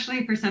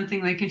 especially for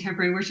something like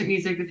contemporary worship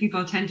music that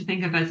people tend to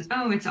think of as,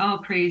 oh, it's all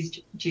praised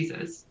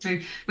Jesus,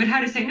 right? But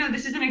how to say, no,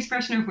 this is an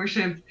expression of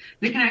worship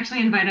that can actually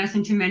invite us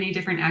into many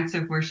different acts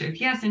of worship.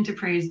 Yes, into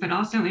praise, but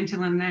also into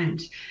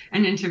lament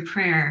and into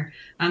prayer.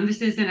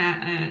 This is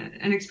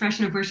an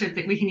expression of worship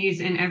that we can use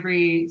in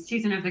every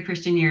season of the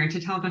Christian year to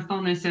tell the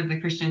fullness of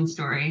the Christian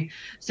story.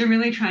 So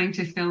really trying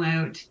to fill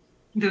out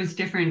those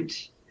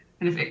different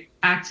kind of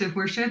acts of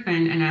worship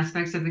and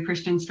aspects of the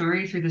Christian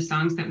story through the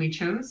songs that we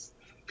chose.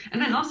 And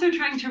then also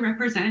trying to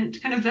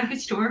represent kind of the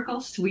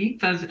historical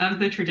sweep of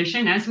the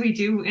tradition, as we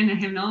do in a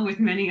hymnal with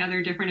many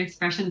other different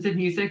expressions of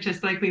music.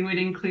 Just like we would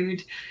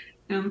include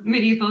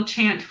medieval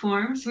chant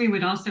forms, we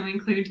would also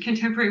include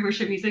contemporary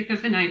worship music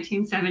of the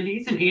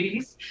 1970s and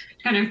 80s,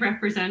 kind of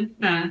represent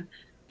the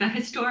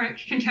historic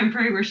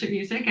contemporary worship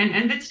music,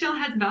 and that still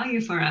has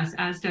value for us,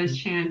 as does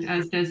chant,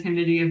 as does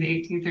hymnody of the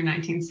 18th or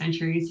 19th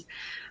centuries.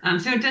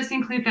 So it does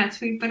include that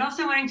sweep, but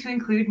also wanting to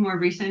include more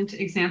recent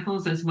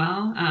examples as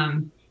well.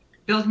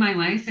 Build My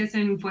Life is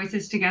in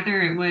Voices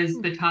Together. It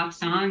was the top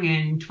song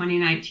in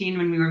 2019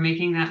 when we were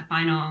making that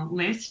final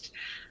list.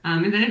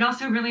 And then it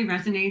also really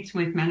resonates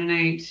with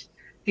Mennonite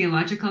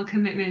theological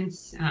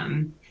commitments,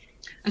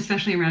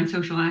 especially around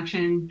social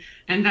action.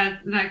 And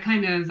that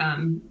kind of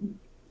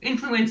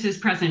influence is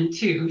present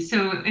too.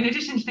 So in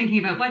addition to thinking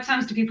about what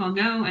songs do people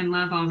know and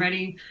love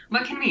already,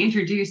 what can we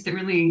introduce that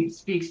really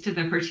speaks to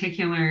the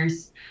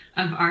particulars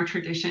of our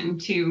tradition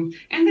too,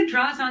 and that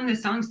draws on the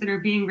songs that are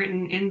being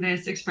written in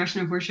this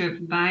expression of worship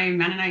by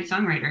Mennonite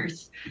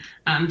songwriters,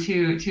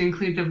 to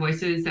include the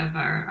voices of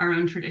our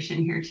own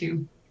tradition here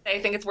too.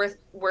 I think it's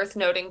worth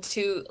noting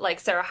too, like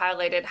Sarah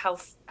highlighted, how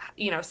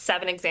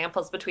 7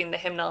 examples between the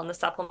hymnal and the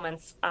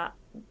supplements,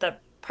 the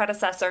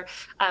predecessor,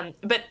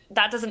 but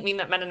that doesn't mean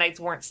that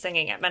Mennonites weren't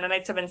singing it.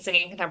 Mennonites have been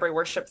singing contemporary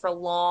worship for a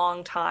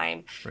long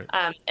time,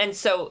 right. And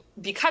so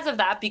because of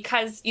that,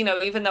 because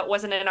even though it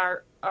wasn't in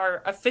our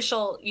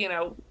official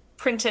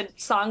printed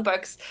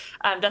songbooks,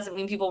 doesn't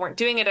mean people weren't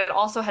doing it. It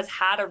also has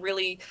had a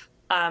really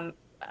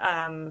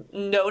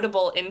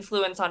notable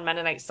influence on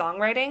Mennonite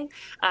songwriting,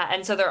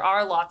 and so there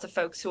are lots of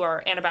folks who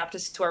are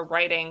Anabaptists who are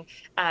writing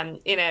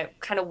in a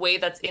kind of way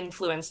that's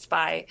influenced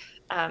by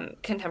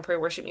contemporary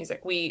worship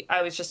music.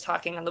 I was just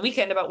talking on the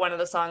weekend about one of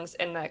the songs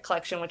in the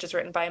collection, which is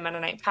written by a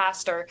Mennonite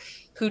pastor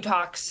who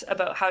talks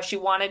about how she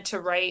wanted to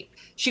write.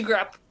 She grew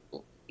up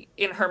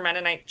in her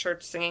Mennonite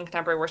church singing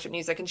contemporary worship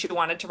music, and she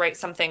wanted to write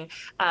something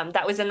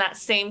that was in that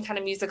same kind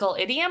of musical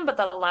idiom, but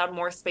that allowed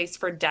more space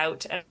for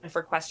doubt and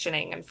for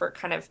questioning and for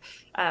kind of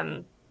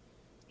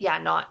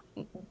not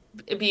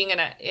being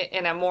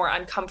in a more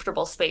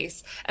uncomfortable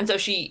space. And so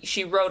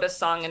she wrote a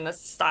song in the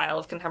style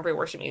of contemporary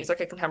worship music,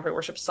 a contemporary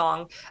worship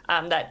song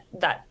that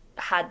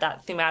had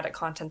that thematic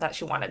content that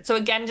she wanted. So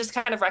again, just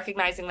kind of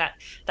recognizing that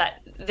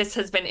this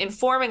has been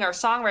informing our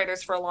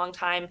songwriters for a long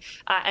time,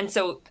 and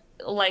so,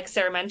 like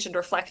Sarah mentioned,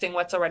 reflecting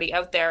what's already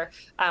out there.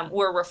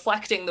 We're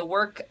reflecting the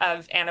work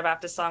of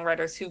Anabaptist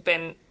songwriters who've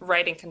been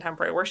writing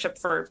contemporary worship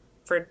for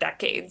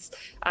decades,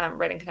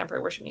 writing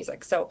contemporary worship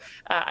music. So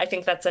I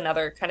think that's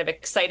another kind of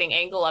exciting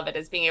angle of it,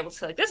 is being able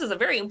to, this is a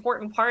very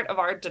important part of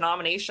our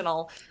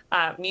denominational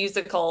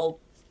musical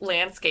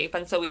landscape.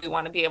 And so we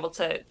want to be able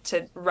to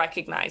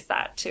recognize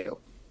that too.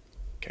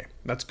 Okay,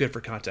 that's good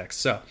for context.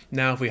 So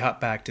now if we hop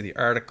back to the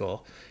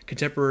article,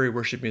 contemporary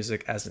worship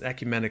music as an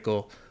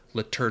ecumenical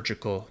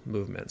liturgical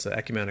movement. So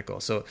ecumenical.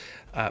 So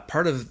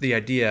part of the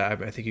idea,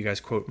 I think you guys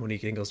quote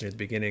Monique Ingalls near the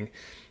beginning,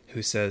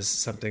 who says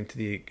something to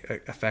the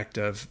effect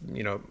of,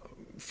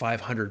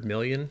 500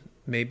 million,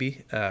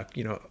 maybe,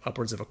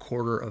 upwards of a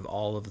quarter of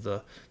all of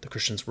the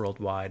Christians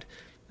worldwide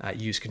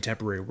use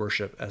contemporary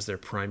worship as their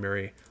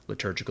primary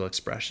liturgical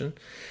expression.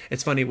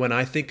 It's funny, when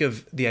I think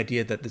of the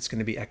idea that it's going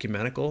to be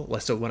ecumenical,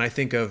 so when I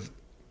think of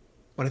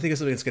something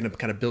that's going to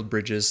kind of build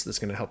bridges, that's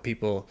going to help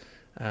people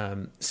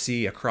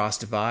see across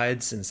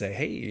divides and say,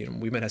 hey,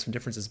 we might have some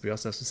differences, but we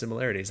also have some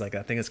similarities. Like,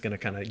 I think it's going to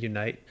kind of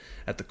unite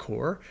at the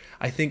core.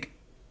 I think,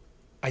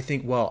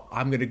 well,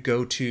 I'm going to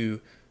go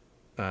to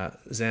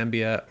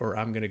Zambia, or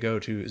I'm going to go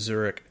to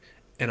Zurich,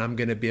 and I'm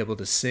going to be able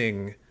to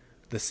sing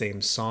the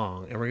same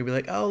song, and we're gonna be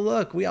like, oh,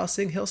 look, we all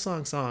sing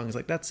Hillsong songs.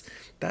 Like,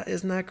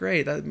 isn't that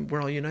great? We're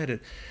all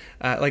united.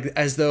 Like,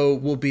 as though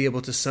we'll be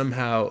able to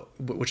somehow,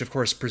 which of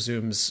course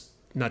presumes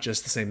not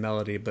just the same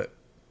melody, but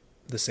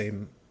the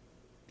same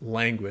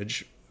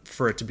language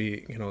for it to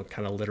be,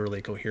 kind of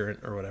literally coherent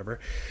or whatever.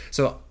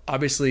 So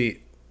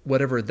obviously,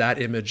 whatever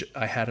that image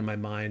I had in my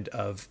mind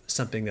of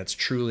something that's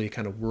truly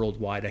kind of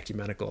worldwide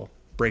ecumenical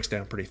breaks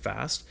down pretty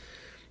fast.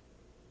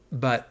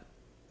 But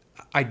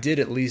I did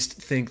at least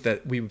think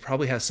that we would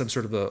probably have some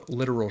sort of a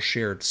literal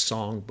shared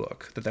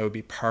songbook, that would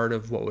be part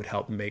of what would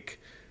help make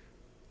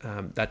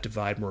that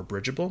divide more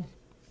bridgeable.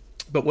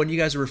 But when you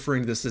guys are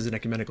referring to this as an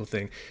ecumenical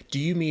thing, do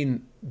you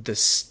mean the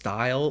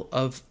style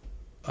of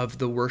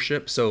the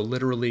worship? So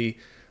literally,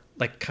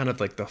 like, kind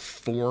of like the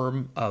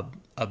form of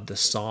the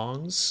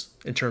songs,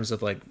 in terms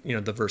of, like,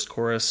 the verse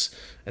chorus,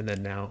 and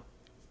then now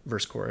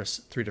verse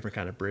chorus, 3 different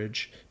kind of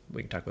bridge.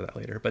 We can talk about that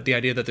later. But the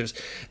idea that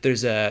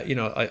there's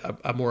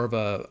a more of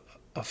a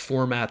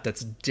format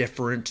that's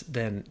different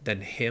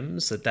than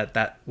hymns,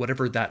 that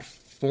whatever that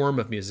form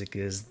of music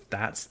is,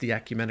 that's the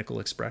ecumenical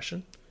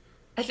expression.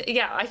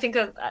 I think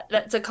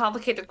that's a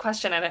complicated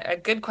question, and a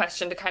good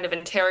question to kind of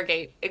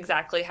interrogate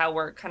exactly how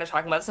we're kind of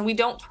talking about this. And we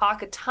don't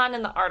talk a ton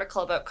in the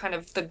article about kind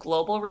of the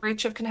global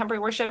reach of contemporary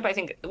worship. I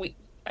think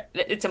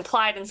it's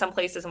implied in some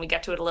places, and we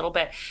get to it a little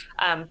bit.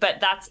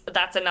 But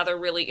that's another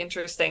really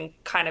interesting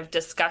kind of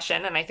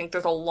discussion. And I think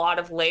there's a lot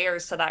of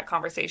layers to that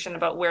conversation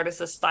about where does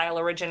this style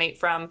originate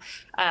from,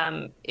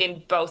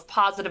 in both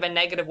positive and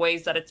negative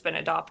ways that it's been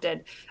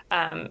adopted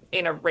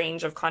in a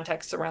range of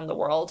contexts around the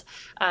world.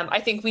 I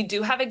think we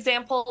do have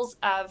examples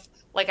of,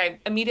 like, I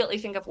immediately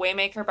think of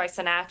Waymaker by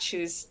Sinach,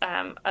 who's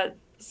a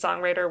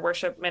songwriter,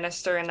 worship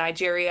minister in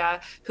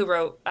Nigeria, who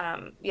wrote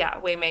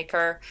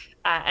Waymaker,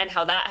 and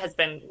how that has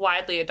been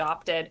widely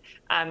adopted,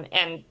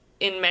 and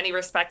in many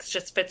respects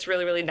just fits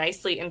really, really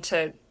nicely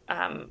into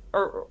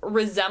or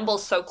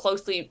resembles so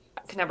closely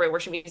contemporary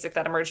worship music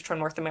that emerged from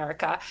North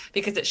America,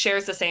 because it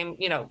shares the same,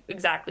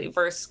 exactly,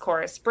 verse,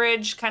 chorus,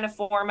 bridge kind of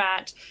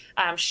format.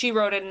 She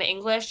wrote it in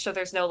English, so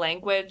there's no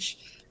language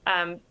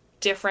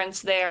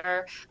difference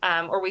there.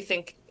 Or we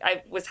think,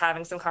 I was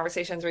having some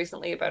conversations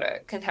recently about a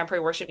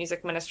contemporary worship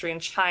music ministry in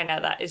China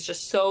that is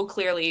just so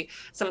clearly,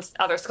 some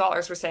other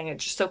scholars were saying it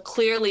just so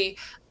clearly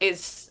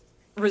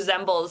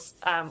resembles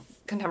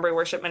contemporary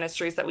worship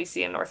ministries that we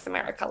see in North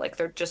America. Like,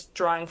 they're just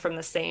drawing from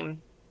the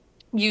same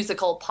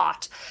musical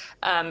pot.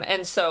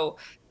 And so,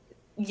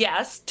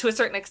 yes, to a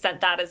certain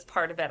extent, that is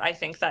part of it. I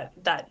think that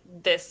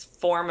this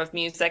form of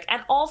music,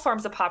 and all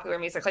forms of popular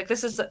music, like,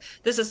 this is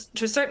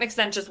to a certain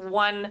extent just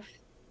one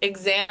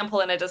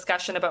example in a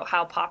discussion about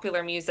how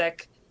popular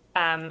music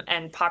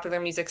and popular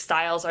music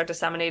styles are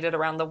disseminated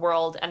around the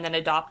world, and then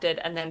adopted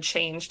and then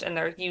changed in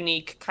their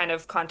unique kind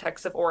of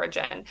context of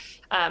origin.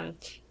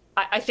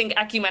 I think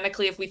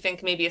ecumenically, if we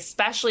think maybe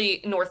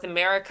especially North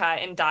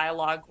America in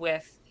dialogue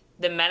with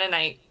the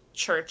Mennonite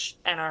church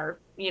and our,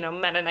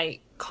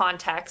 Mennonite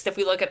context, if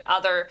we look at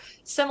other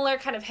similar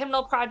kind of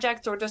hymnal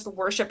projects or just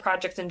worship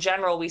projects in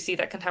general, we see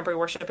that contemporary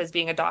worship is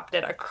being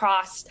adopted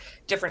across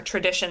different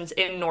traditions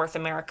in North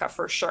America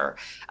for sure.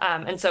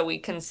 And so we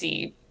can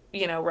see,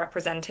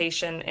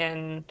 representation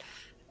in,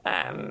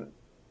 in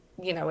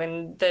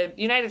the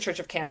United Church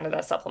of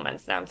Canada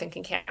supplements. Now I'm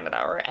thinking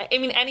Canada, or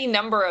any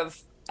number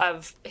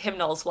of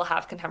hymnals will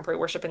have contemporary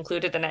worship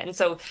included in it. And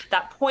so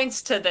that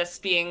points to this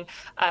being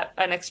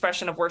an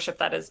expression of worship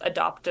that is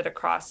adopted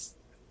across.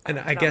 And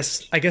I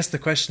guess the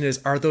question is,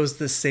 are those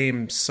the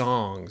same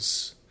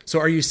songs? So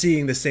are you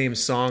seeing the same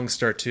songs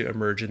start to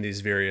emerge in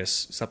these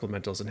various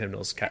supplementals and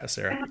hymnals,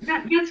 Sarah?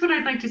 That's what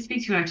I'd like to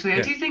speak to, actually.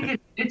 I do think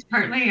it's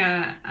partly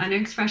an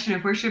expression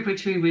of worship,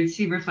 which we would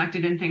see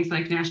reflected in things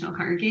like National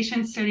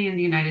Congregation Study in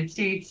the United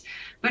States,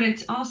 but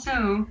it's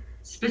also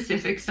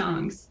specific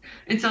songs.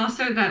 It's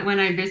also that when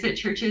I visit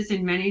churches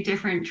in many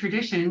different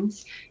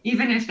traditions,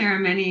 even if there are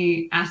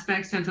many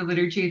aspects of the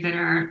liturgy that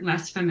are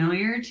less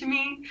familiar to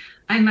me,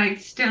 I might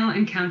still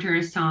encounter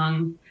a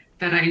song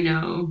that I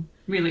know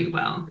really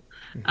well.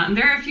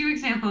 There are a few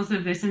examples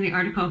of this in the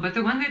article, but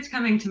the one that's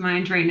coming to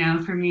mind right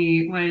now for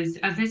me was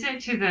a visit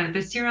to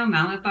the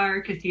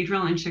Syro-Malabar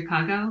Cathedral in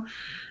Chicago.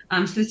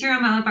 So the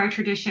Syro-Malabar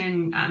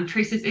tradition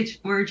traces its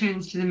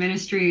origins to the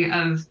ministry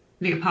of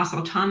the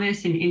Apostle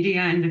Thomas in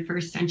India in the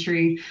 1st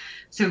century.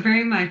 So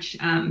very much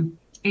a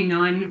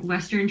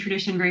non-Western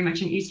tradition, very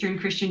much an Eastern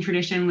Christian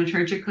tradition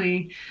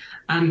liturgically.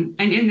 And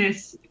in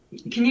this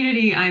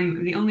community,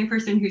 I'm the only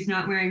person who's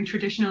not wearing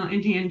traditional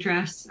Indian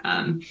dress,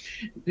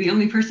 the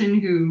only person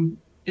who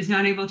is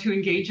not able to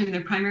engage in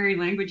the primary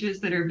languages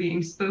that are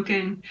being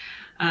spoken.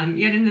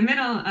 Yet in the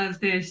middle of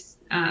this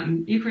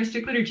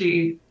Eucharistic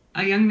liturgy,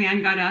 a young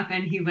man got up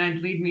and he led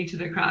Lead Me to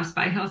the Cross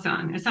by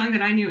Hillsong, a song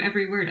that I knew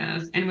every word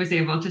of and was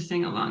able to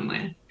sing along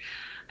with.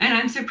 And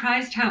I'm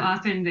surprised how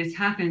often this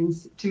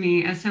happens to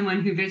me as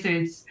someone who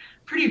visits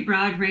pretty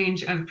broad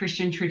range of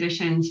Christian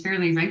traditions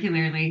fairly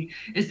regularly,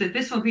 is that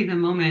this will be the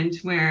moment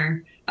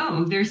where,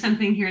 oh, there's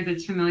something here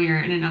that's familiar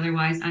in an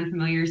otherwise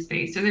unfamiliar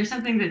space. So there's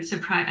something that's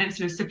I'm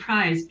sort of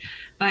surprised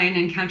by an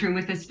encounter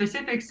with a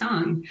specific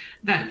song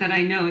that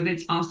I know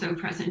that's also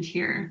present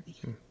here.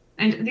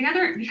 And the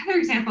other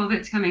example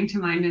that's coming to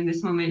mind in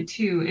this moment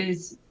too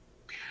is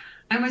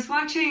I was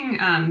watching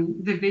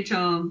the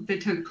vigil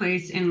that took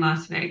place in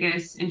Las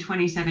Vegas in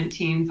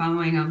 2017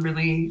 following a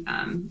really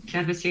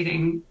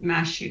devastating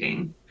mass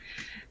shooting.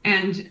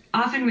 And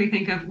often we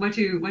think of what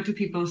do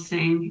people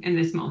sing in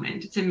this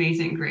moment? It's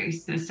Amazing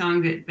Grace, the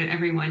song that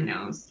everyone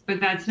knows.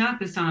 But that's not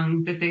the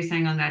song that they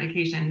sang on that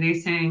occasion. They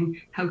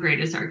sang How Great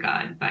Is Our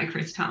God by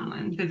Chris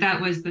Tomlin. That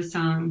was the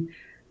song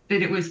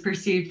that it was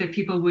perceived that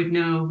people would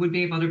know would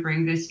be able to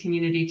bring this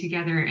community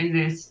together in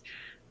this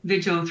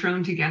vigil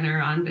thrown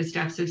together on the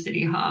steps of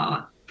City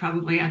Hall,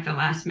 probably at the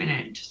last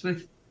minute, just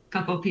with a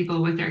couple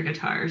people with their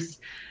guitars.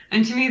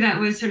 And to me, that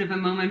was sort of a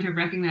moment of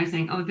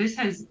recognizing, oh, this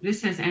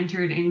has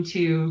entered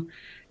into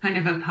kind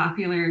of a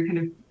popular kind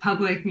of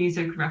public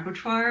music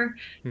repertoire,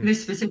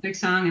 this specific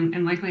song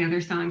and likely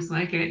other songs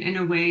like it, in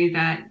a way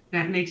that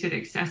makes it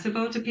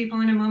accessible to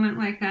people in a moment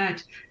like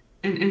that,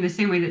 in the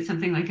same way that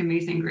something like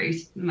Amazing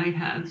Grace might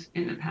have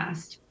in the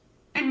past.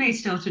 And may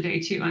still today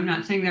too. I'm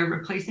not saying they're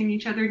replacing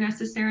each other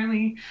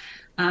necessarily,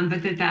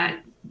 but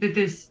that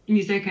this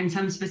music and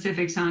some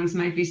specific songs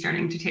might be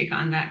starting to take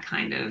on that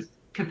kind of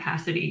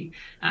capacity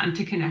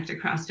to connect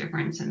across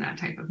difference in that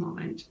type of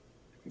moment.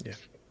 Yeah.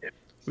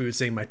 We would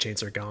sing My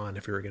Chains Are Gone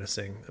if we were going to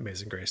sing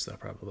Amazing Grace, though,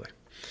 probably.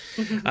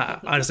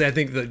 Honestly, I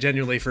think that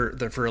genuinely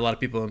for a lot of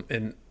people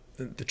in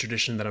the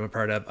tradition that I'm a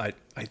part of,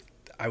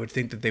 I would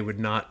think that they would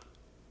not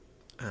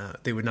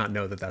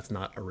know that that's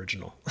not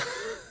original.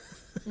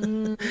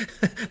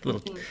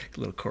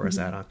 little chorus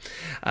add-on.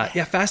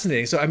 Yeah,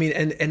 fascinating. So I mean,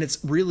 and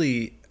it's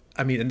really,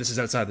 I mean, and this is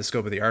outside the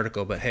scope of the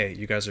article, but hey,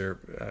 you guys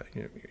are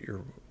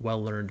you're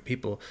well-learned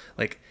people.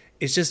 Like,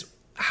 it's just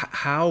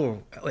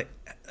how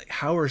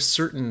are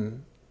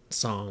certain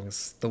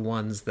songs the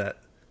ones that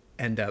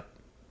end up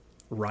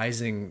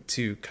rising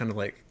to kind of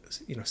like,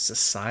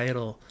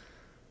 societal.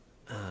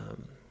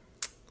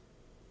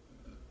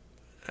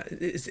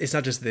 It's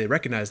not just they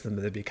recognize them,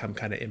 but they become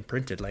kind of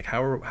imprinted. Like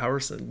how are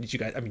some, did you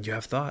guys, I mean, you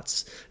have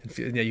thoughts and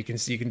feel, you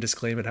can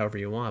disclaim it however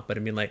you want, but I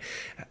mean,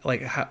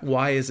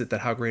 why is it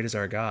that How Great Is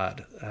Our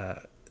God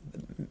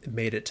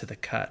made it to the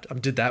cut?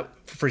 Did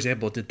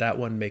that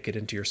one make it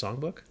into your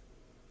songbook?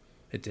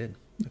 It did.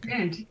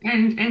 Okay. It did.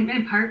 And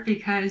in part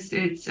because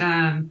it's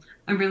a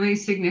really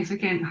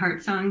significant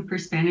heart song for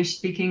Spanish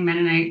speaking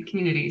Mennonite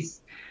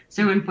communities.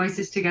 So in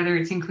Voices Together,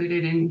 it's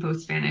included in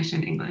both Spanish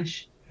and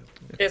English.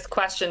 This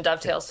question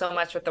dovetails so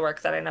much with the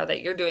work that I know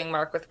that you're doing,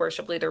 Mark, with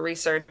worship leader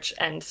research,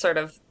 and sort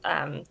of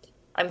I'm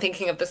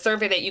thinking of the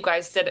survey that you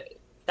guys did,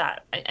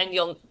 that, and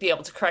you'll be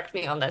able to correct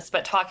me on this,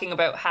 but talking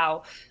about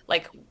how,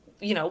 like,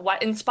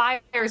 what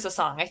inspires a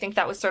song. I think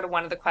that was sort of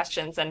one of the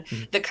questions, and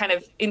the kind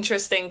of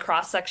interesting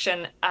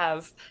cross-section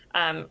of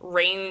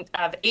range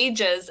of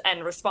ages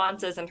and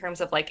responses in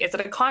terms of, like, is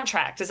it a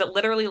contract? Is it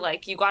literally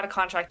like you got a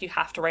contract, you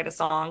have to write a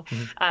song?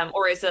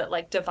 Or is it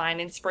like divine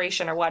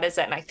inspiration, or what is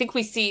it? And I think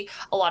we see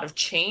a lot of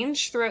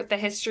change throughout the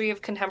history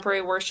of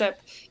contemporary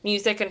worship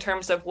music in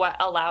terms of what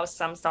allows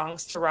some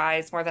songs to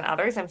rise more than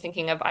others. I'm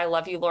thinking of I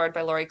Love You, Lord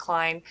by Lori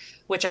Klein,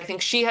 which I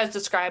think she has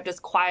described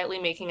as quietly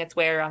making its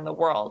way around the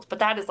world. But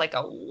that is like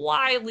a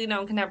widely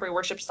known contemporary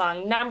worship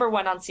song,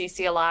 #1 on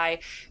CCLI,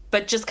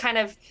 but just kind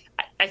of,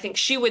 I think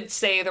she would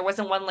say there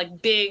wasn't one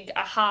like big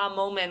aha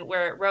moment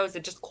where it rose.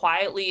 It just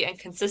quietly and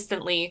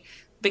consistently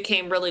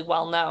became really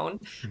well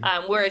known.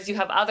 Whereas you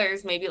have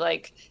others, maybe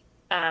like,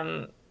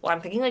 I'm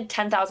thinking like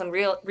 10,000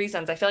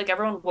 Reasons. I feel like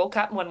everyone woke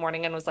up one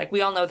morning and was like,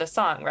 we all know the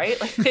song, right?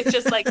 Like, it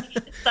just like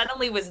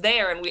suddenly was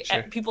there,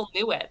 and people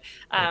knew it.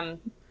 And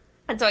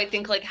so I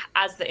think, like,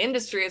 as the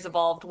industry has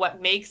evolved,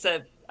 what makes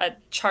a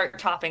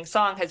chart-topping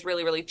song has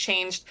really, really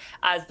changed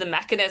as the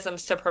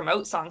mechanisms to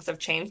promote songs have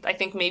changed. I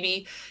think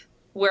maybe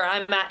where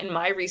I'm at in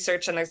my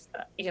research, and there's,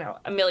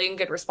 a million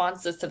good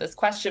responses to this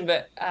question,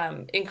 but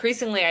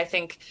increasingly, I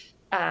think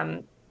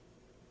there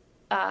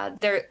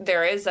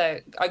is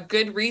a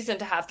good reason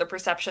to have the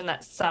perception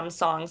that some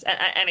songs,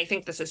 and I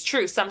think this is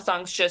true, some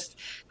songs just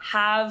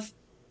have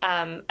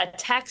a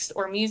text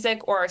or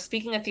music or are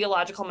speaking a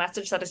theological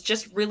message that is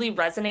just really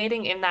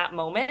resonating in that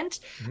moment.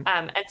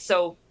 And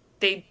so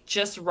they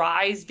just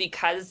rise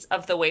because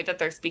of the way that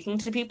they're speaking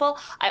to people.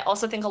 I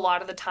also think a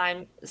lot of the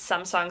time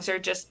some songs are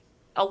just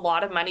a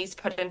lot of money's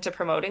put into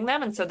promoting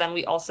them. And so then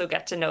we also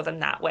get to know them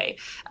that way.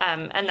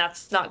 And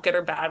that's not good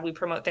or bad. We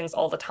promote things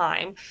all the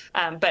time.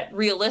 But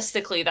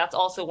realistically, that's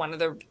also one of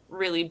the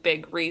really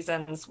big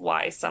reasons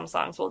why some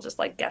songs will just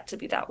like get to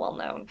be that well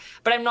known.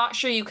 But I'm not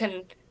sure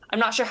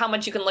how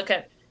much you can look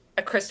at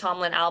a Chris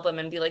Tomlin album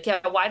and be like, yeah,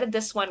 why did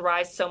this one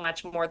rise so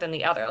much more than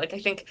the other? Like, I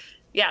think,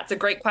 yeah, it's a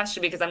great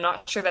question because I'm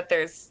not sure that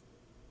there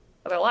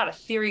are a lot of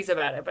theories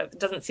about it, but it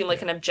doesn't seem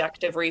like an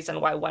objective reason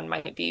why one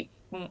might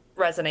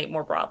resonate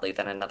more broadly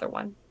than another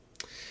one.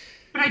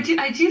 But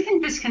I do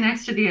think this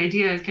connects to the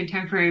idea of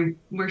contemporary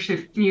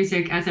worship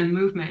music as a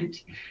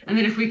movement, and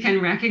that if we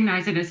can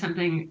recognize it as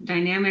something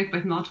dynamic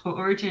with multiple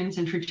origins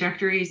and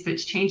trajectories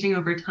that's changing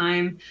over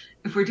time,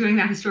 if we're doing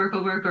that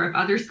historical work, or if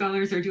other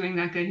scholars are doing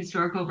that good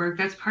historical work,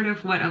 that's part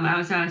of what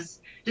allows us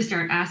to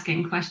start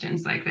asking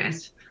questions like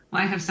this.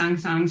 Why have some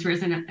songs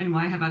risen and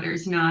why have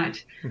others not?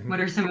 Mm-hmm.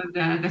 What are some of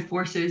the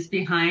forces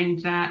behind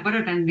that? What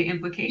are then the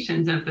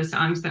implications of the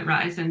songs that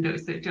rise and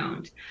those that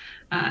don't?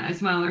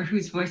 As well, or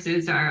whose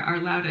voices are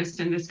loudest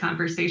in this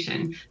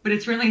conversation. But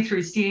it's really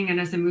through seeing it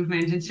as a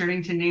movement and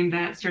starting to name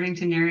that, starting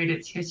to narrate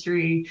its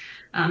history,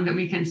 that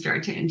we can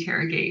start to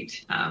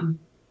interrogate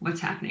what's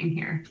happening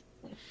here.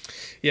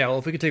 Yeah, well,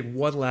 if we could take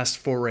one last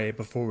foray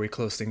before we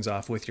close things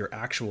off with your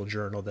actual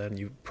journal, then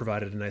you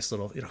provided a nice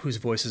little, whose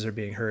voices are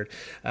being heard.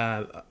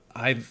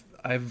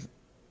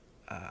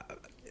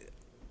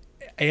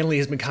 Anneli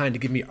has been kind to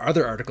give me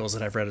other articles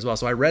that I've read as well.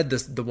 So I read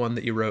the one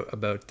that you wrote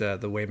about the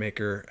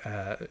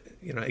Waymaker,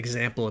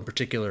 example in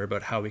particular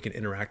about how we can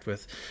interact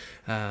with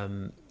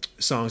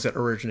songs that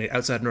originate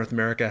outside North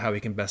America, how we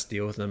can best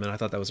deal with them. And I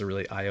thought that was a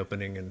really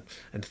eye-opening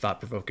and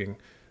thought-provoking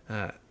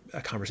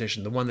a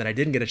conversation. The one that I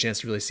didn't get a chance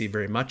to really see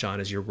very much on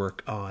is your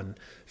work on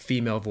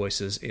female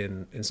voices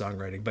in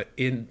songwriting. But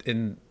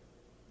in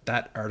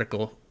that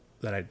article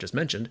that I just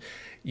mentioned,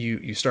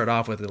 you start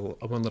off with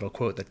one little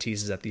quote that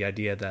teases at the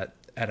idea that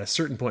at a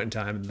certain point in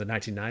time in the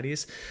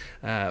 1990s,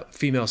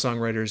 female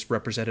songwriters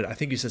represented, I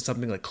think you said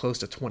something like close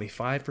to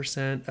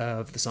 25%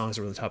 of the songs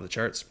that were on the top of the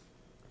charts.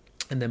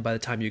 And then by the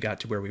time you got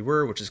to where we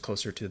were, which is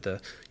closer to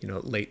the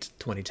late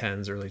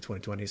 2010s, early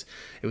 2020s,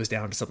 it was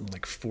down to something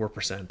like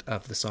 4%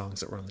 of the songs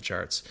that were on the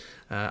charts.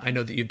 I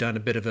know that you've done a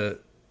bit of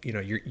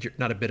you're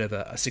not a bit of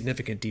a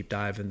significant deep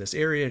dive in this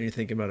area, and you're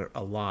thinking about it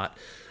a lot.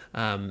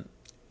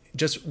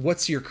 Just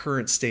what's your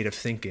current state of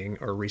thinking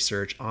or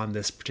research on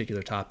this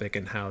particular topic,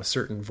 and how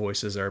certain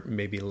voices are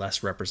maybe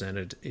less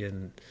represented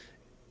in,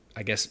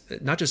 I guess,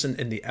 not just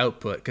in the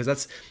output, because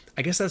that's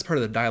part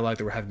of the dialogue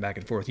that we're having back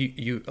and forth. Both of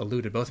you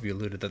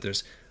alluded that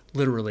there's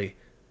literally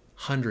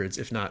hundreds,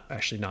 if not,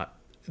 actually not,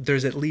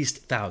 there's at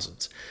least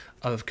thousands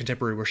of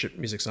contemporary worship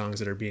music songs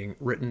that are being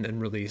written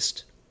and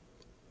released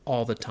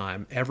all the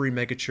time. Every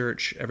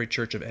megachurch, every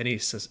church of any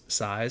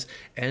size,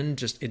 and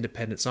just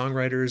independent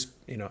songwriters,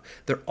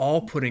 they're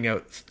all putting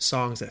out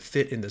songs that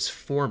fit in this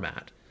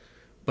format,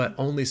 but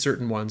only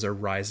certain ones are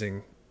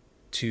rising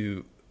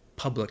to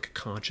public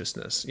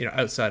consciousness.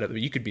 Outside of it,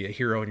 you could be a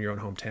hero in your own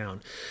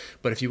hometown,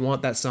 but if you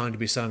want that song to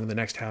be sung in the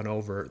next town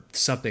over,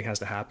 something has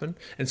to happen.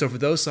 And so for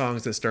those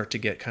songs that start to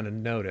get kind of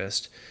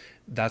noticed,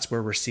 that's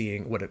where we're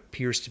seeing what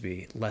appears to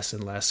be less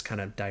and less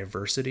kind of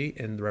diversity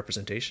in the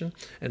representation.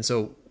 And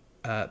so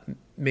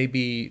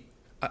maybe,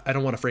 I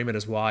don't want to frame it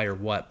as why or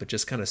what, but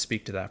just kind of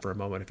speak to that for a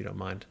moment, if you don't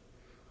mind.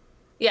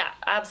 Yeah,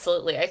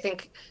 absolutely. I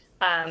think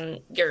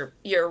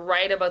you're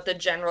right about the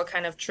general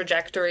kind of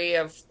trajectory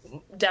of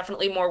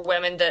definitely more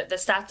women. The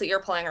stats that you're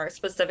pulling are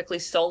specifically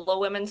solo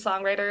women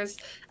songwriters,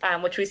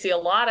 which we see a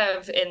lot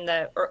of in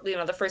the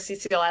first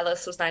CCLI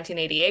list was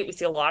 1988. We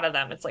see a lot of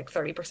them. It's like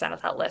 30%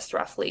 of that list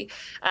roughly.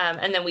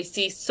 And then we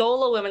see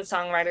solo women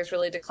songwriters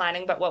really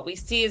declining. But what we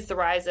see is the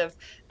rise of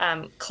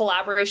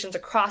collaborations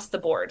across the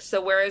board.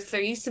 So whereas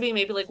there used to be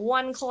maybe like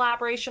one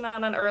collaboration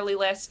on an early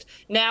list,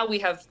 now we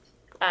have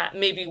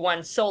maybe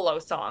one solo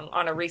song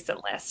on a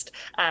recent list.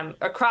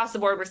 Across the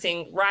board, we're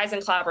seeing rise in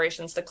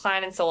collaborations,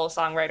 decline in solo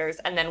songwriters,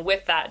 and then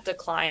with that,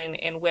 decline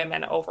in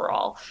women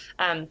overall.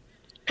 And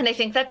I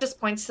think that just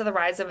points to the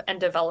rise of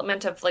and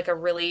development of like a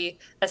really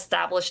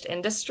established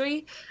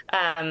industry.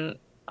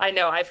 I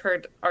know I've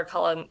heard our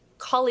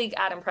colleague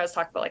Adam Prez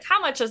talk about like, how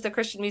much is the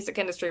Christian music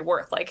industry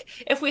worth? Like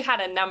if we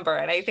had a number,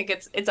 and I think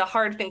it's a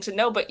hard thing to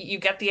know, but you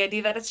get the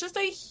idea that it's just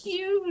a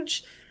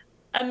huge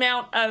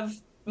amount of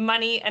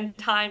money and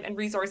time and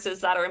resources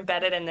that are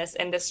embedded in this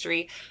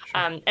industry.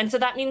 Sure. And so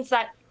that means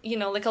that,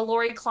 like a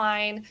Lori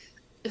Klein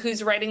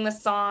who's writing the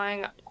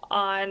song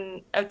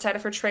outside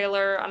of her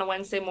trailer on a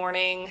Wednesday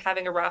morning,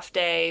 having a rough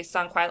day,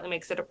 song quietly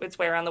makes its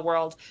way around the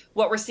world.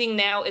 What we're seeing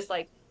now is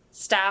like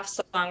staff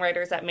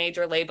songwriters at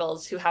major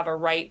labels who have a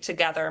right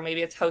together.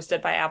 Maybe it's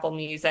hosted by Apple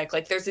Music.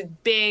 Like there's a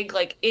big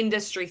like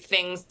industry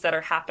things that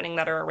are happening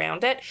that are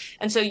around it.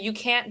 And so you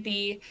can't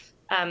be,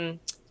 I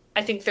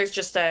think there's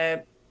just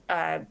the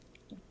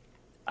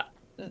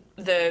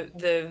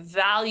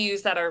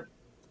values that are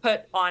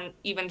put on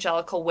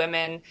evangelical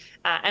women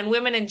and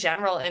women in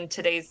general in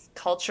today's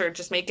culture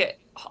just make it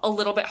a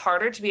little bit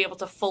harder to be able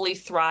to fully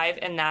thrive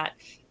in that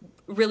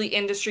really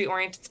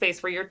industry-oriented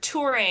space where you're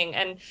touring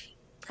and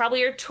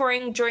probably are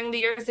touring during the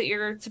years that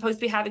you're supposed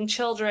to be having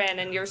children,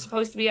 and you're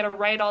supposed to be at a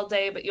rite all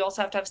day, but you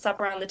also have to have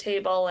supper on the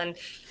table. And,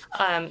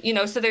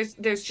 so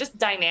there's just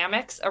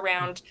dynamics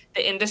around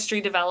the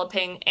industry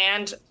developing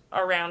and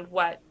around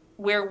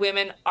where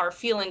women are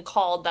feeling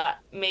called that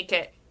make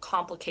it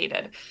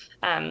complicated,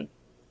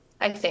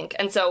 I think.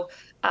 And so,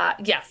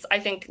 yes, I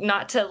think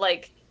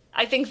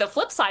I think the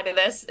flip side of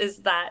this is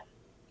that,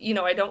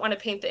 I don't want to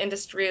paint the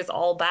industry as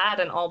all bad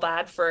and all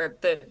bad for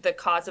the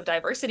cause of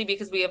diversity,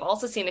 because we have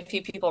also seen a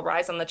few people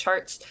rise on the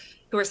charts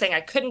who are saying, I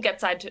couldn't get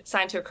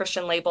signed to a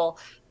Christian label,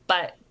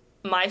 but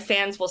my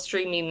fans will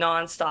stream me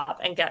nonstop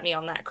and get me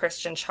on that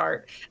Christian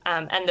chart.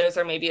 And those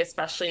are maybe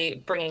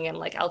especially bringing in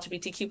like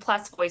LGBTQ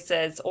plus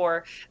voices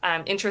or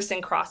interesting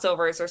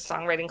crossovers or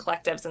songwriting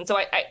collectives. And so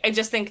I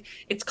just think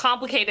it's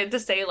complicated to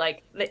say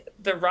like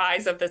the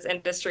rise of this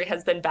industry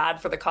has been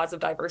bad for the cause of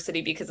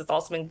diversity, because it's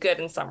also been good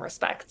in some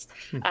respects.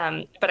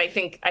 But I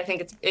think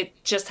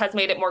it just has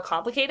made it more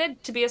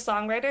complicated to be a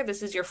songwriter.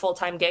 This is your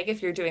full-time gig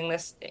if you're doing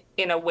this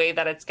in a way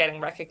that it's getting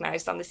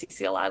recognized on the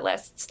CCLI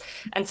lists.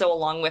 And so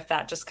along with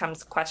that just comes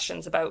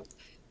questions about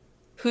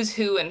who's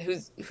who and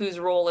whose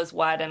role is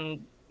what,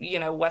 and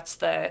what's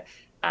the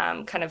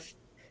kind of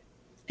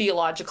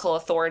theological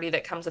authority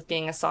that comes with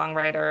being a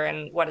songwriter,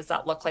 and what does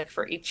that look like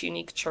for each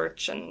unique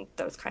church, and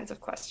those kinds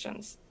of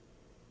questions.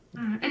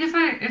 And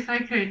if I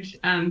could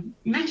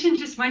mention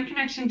just one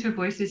connection to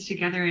Voices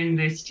Together in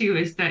this too,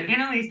 is that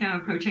Anneli is now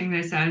approaching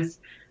this as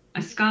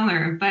a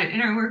scholar, but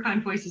in our work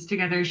on Voices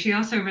Together, she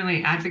also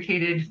really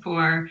advocated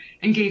for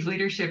and gave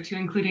leadership to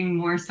including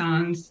more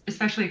songs,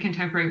 especially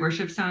contemporary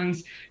worship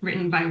songs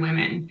written by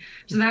women.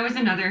 So that was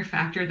another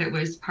factor that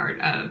was part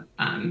of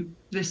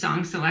the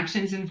song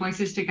selections in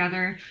Voices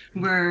Together,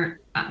 were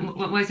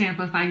what was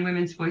amplifying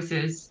women's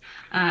voices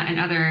and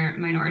other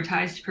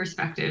minoritized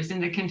perspectives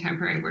in the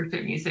contemporary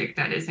worship music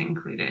that is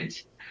included.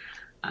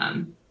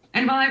 And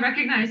while I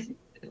recognize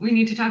we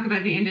need to talk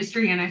about the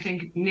industry, and I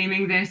think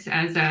naming this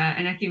as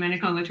an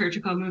ecumenical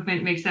liturgical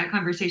movement makes that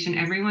conversation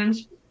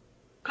everyone's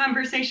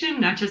conversation,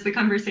 not just the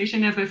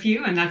conversation of a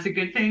few, and that's a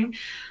good thing.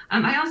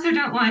 I also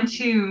don't want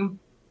to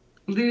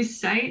lose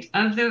sight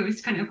of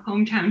those kind of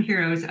hometown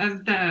heroes,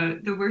 of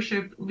the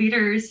worship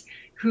leaders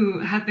who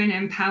have been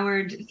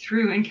empowered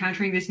through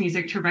encountering this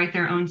music to write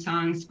their own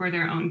songs for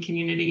their own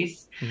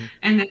communities.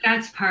 And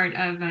that's part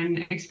of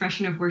an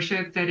expression of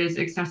worship that is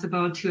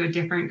accessible to a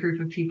different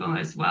group of people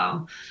as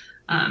well.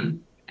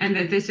 And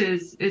that this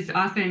is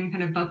often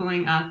kind of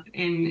bubbling up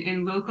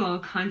in local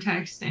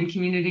contexts and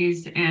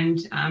communities,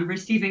 and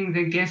receiving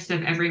the gifts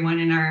of everyone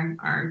in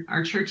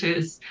our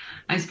churches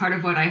as part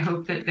of what I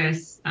hope that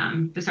this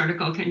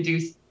article can do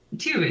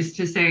too, is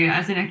to say,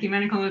 as an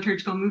ecumenical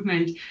liturgical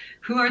movement,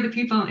 who are the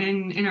people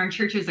in our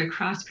churches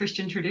across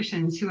Christian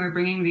traditions who are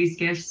bringing these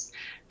gifts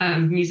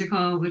of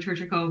musical,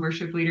 liturgical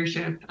worship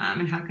leadership,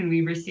 and how can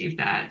we receive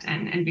that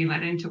and be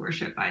led into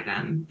worship by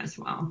them as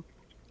well.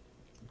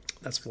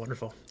 That's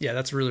wonderful. Yeah,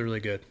 that's really,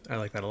 really good. I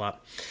like that a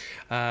lot.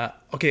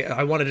 Okay,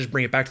 I want to just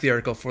bring it back to the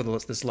article for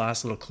this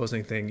last little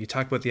closing thing. You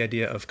talked about the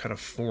idea of kind of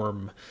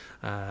form.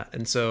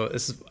 And so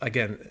this is,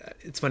 again,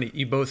 it's funny.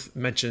 You both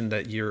mentioned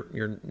that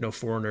you're no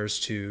foreigners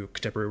to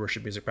contemporary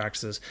worship music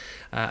practices.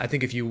 I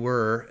think if you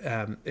were,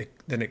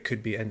 then it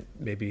could be, and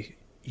maybe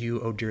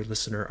you, oh dear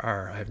listener,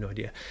 are. I have no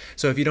idea.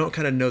 So if you don't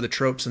kind of know the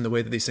tropes and the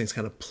way that these things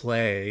kind of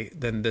play,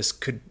 then this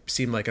could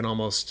seem like an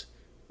almost...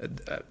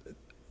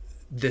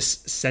 this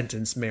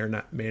sentence may or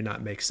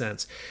not make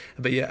sense.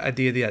 But yeah,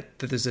 idea that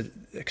there's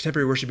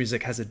contemporary worship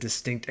music has a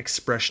distinct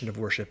expression of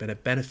worship, and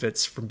it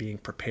benefits from being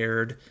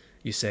prepared,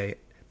 you say,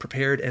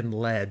 prepared and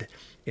led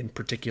in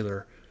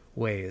particular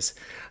ways.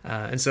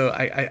 And so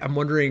I'm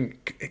wondering,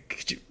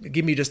 could you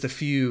give me just a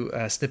few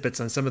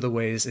snippets on some of the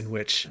ways in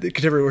which the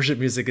contemporary worship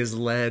music is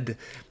led,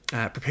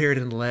 prepared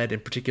and led in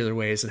particular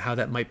ways, and how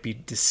that might be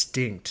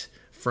distinct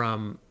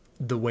from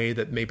the way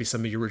that maybe some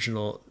of the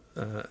original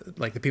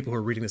like the people who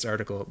are reading this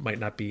article might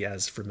not be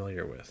as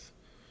familiar with?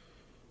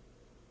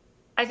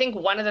 I think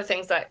one of the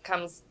things that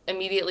comes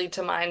immediately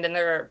to mind, and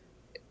there are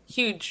a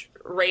huge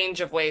range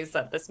of ways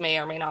that this may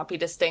or may not be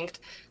distinct.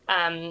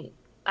 The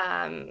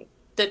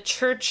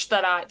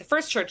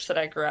first church that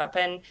I grew up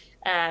in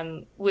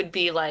would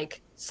be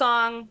like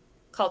song,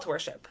 call to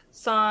worship,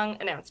 song,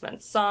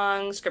 announcements,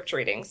 song, scripture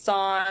reading,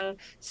 song,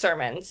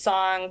 sermon,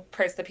 song,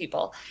 praise the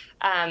people.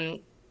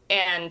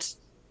 And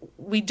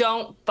we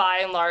don't, by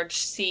and large,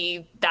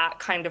 see that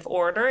kind of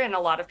order in a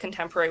lot of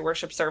contemporary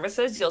worship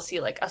services. You'll see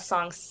like a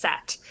song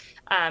set.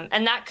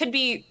 And that could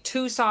be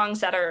 2 songs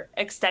that are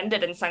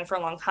extended and sung for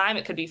a long time.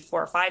 It could be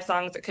 4 or 5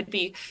 songs. It could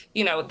be,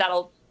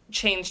 that'll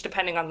change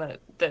depending on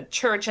the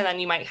church. And then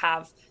you might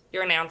have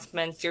your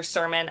announcements, your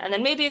sermon, and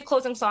then maybe a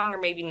closing song or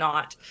maybe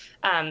not.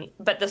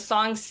 But the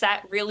song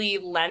set really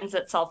lends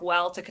itself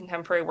well to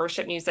contemporary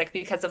worship music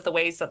because of the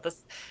ways that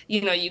this,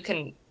 you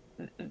can...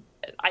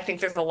 I think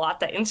there's a lot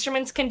that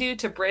instruments can do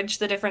to bridge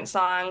the different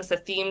songs. The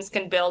themes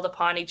can build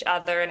upon each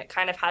other, and it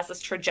kind of has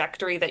this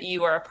trajectory that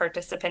you are a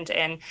participant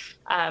in.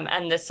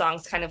 And the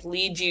songs kind of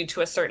lead you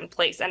to a certain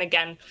place. And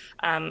again,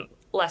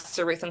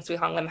 Lester Ruth and Sui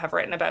Hong Lim have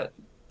written about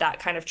that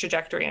kind of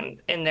trajectory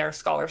in their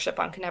scholarship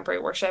on contemporary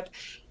worship.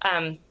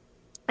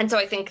 And so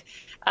I think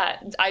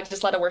I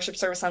just led a worship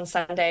service on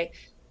Sunday,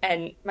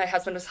 and my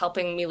husband was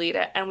helping me lead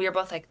it. And we were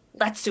both like,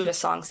 let's do a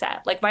song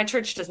set. Like, my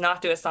church does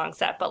not do a song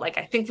set, but like,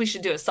 I think we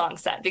should do a song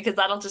set, because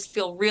that'll just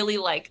feel really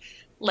like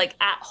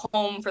at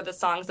home for the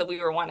songs that we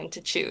were wanting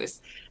to choose.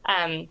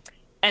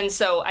 And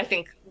so I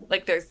think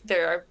like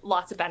there are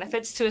lots of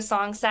benefits to a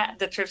song set.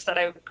 The church that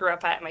I grew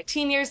up at in my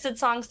teen years did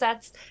song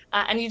sets.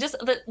 And you just,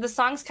 the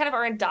songs kind of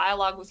are in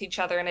dialogue with each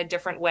other in a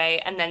different way,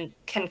 and then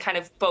can kind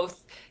of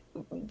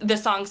the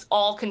songs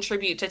all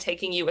contribute to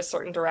taking you a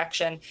certain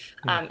direction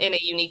in a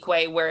unique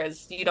way,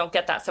 whereas you don't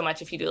get that so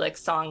much if you do like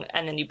song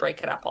and then you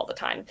break it up all the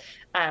time.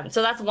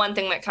 So that's one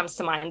thing that comes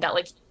to mind, that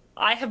like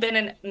I have been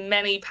in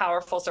many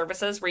powerful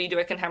services where you do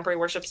a contemporary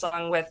worship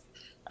song with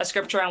a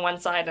scripture on one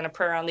side and a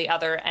prayer on the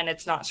other, and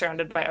it's not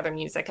surrounded by other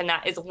music, and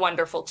that is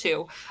wonderful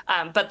too.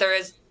 But there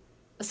is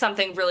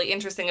something really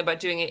interesting about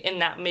doing it in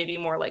that maybe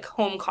more like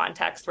home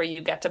context, where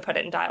you get to put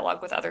it in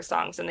dialogue with other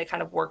songs and they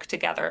kind of work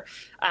together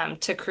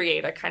to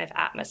create a kind of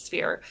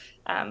atmosphere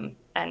and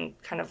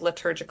kind of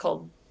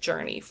liturgical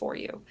journey for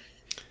you.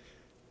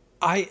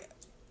 I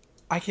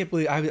can't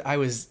believe I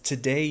was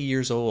today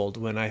years old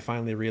when I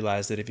finally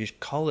realized that if you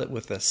call it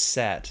with a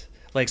set,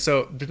 like,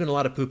 so there's been a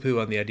lot of poo-poo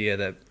on the idea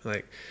that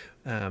like,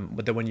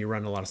 but then when you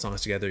run a lot of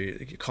songs together,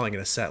 you're calling it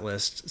a set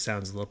list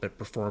sounds a little bit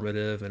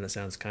performative, and it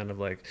sounds kind of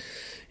like,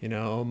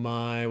 oh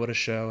my, what a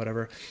show,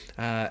 whatever.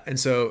 And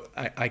so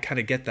I kind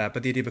of get that,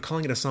 but the idea of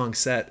calling it a song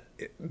set,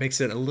 it makes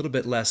it a little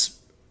bit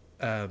less,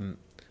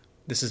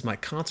 this is my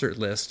concert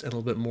list, and a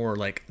little bit more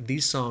like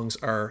these songs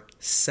are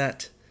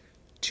set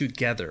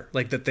together,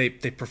 like that they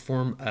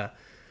perform a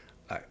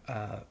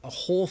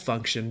whole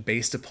function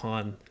based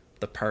upon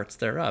the parts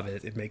thereof.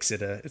 It makes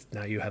it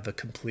now you have a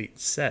complete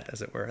set,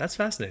 as it were. That's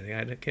fascinating.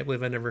 I can't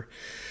believe I never.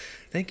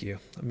 Thank you.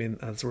 I mean,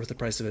 it's worth the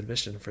price of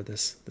admission for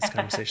this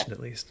conversation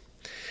at least.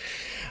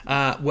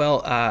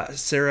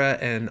 Sarah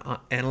and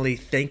Anneli,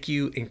 thank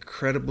you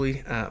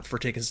incredibly for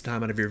taking some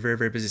time out of your very,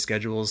 very busy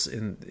schedules,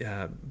 in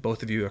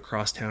both of you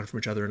across town from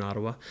each other in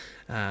Ottawa,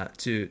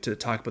 to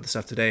talk about the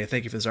stuff today.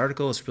 Thank you for this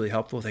article. It's really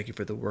helpful. Thank you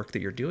for the work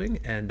that you're doing.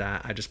 And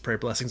I just pray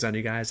blessings on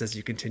you guys as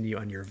you continue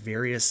on your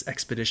various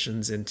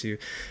expeditions into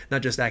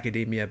not just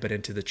academia, but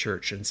into the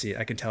church. And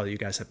I can tell you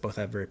guys both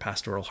have very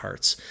pastoral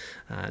hearts,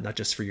 not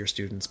just for your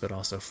students, but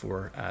also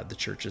for the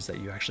churches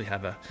that you actually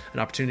have an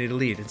opportunity to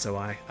lead. And so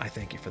I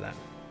thank you for that.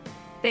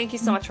 Thank you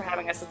so much for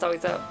having us. It's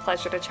always a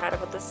pleasure to chat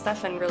about this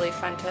stuff, and really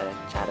fun to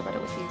chat about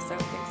it with you. So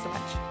thanks so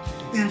much.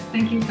 Yes,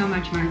 thank you so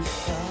much, Mark.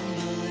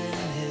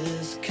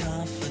 His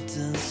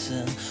confidence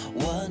and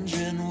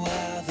wondering why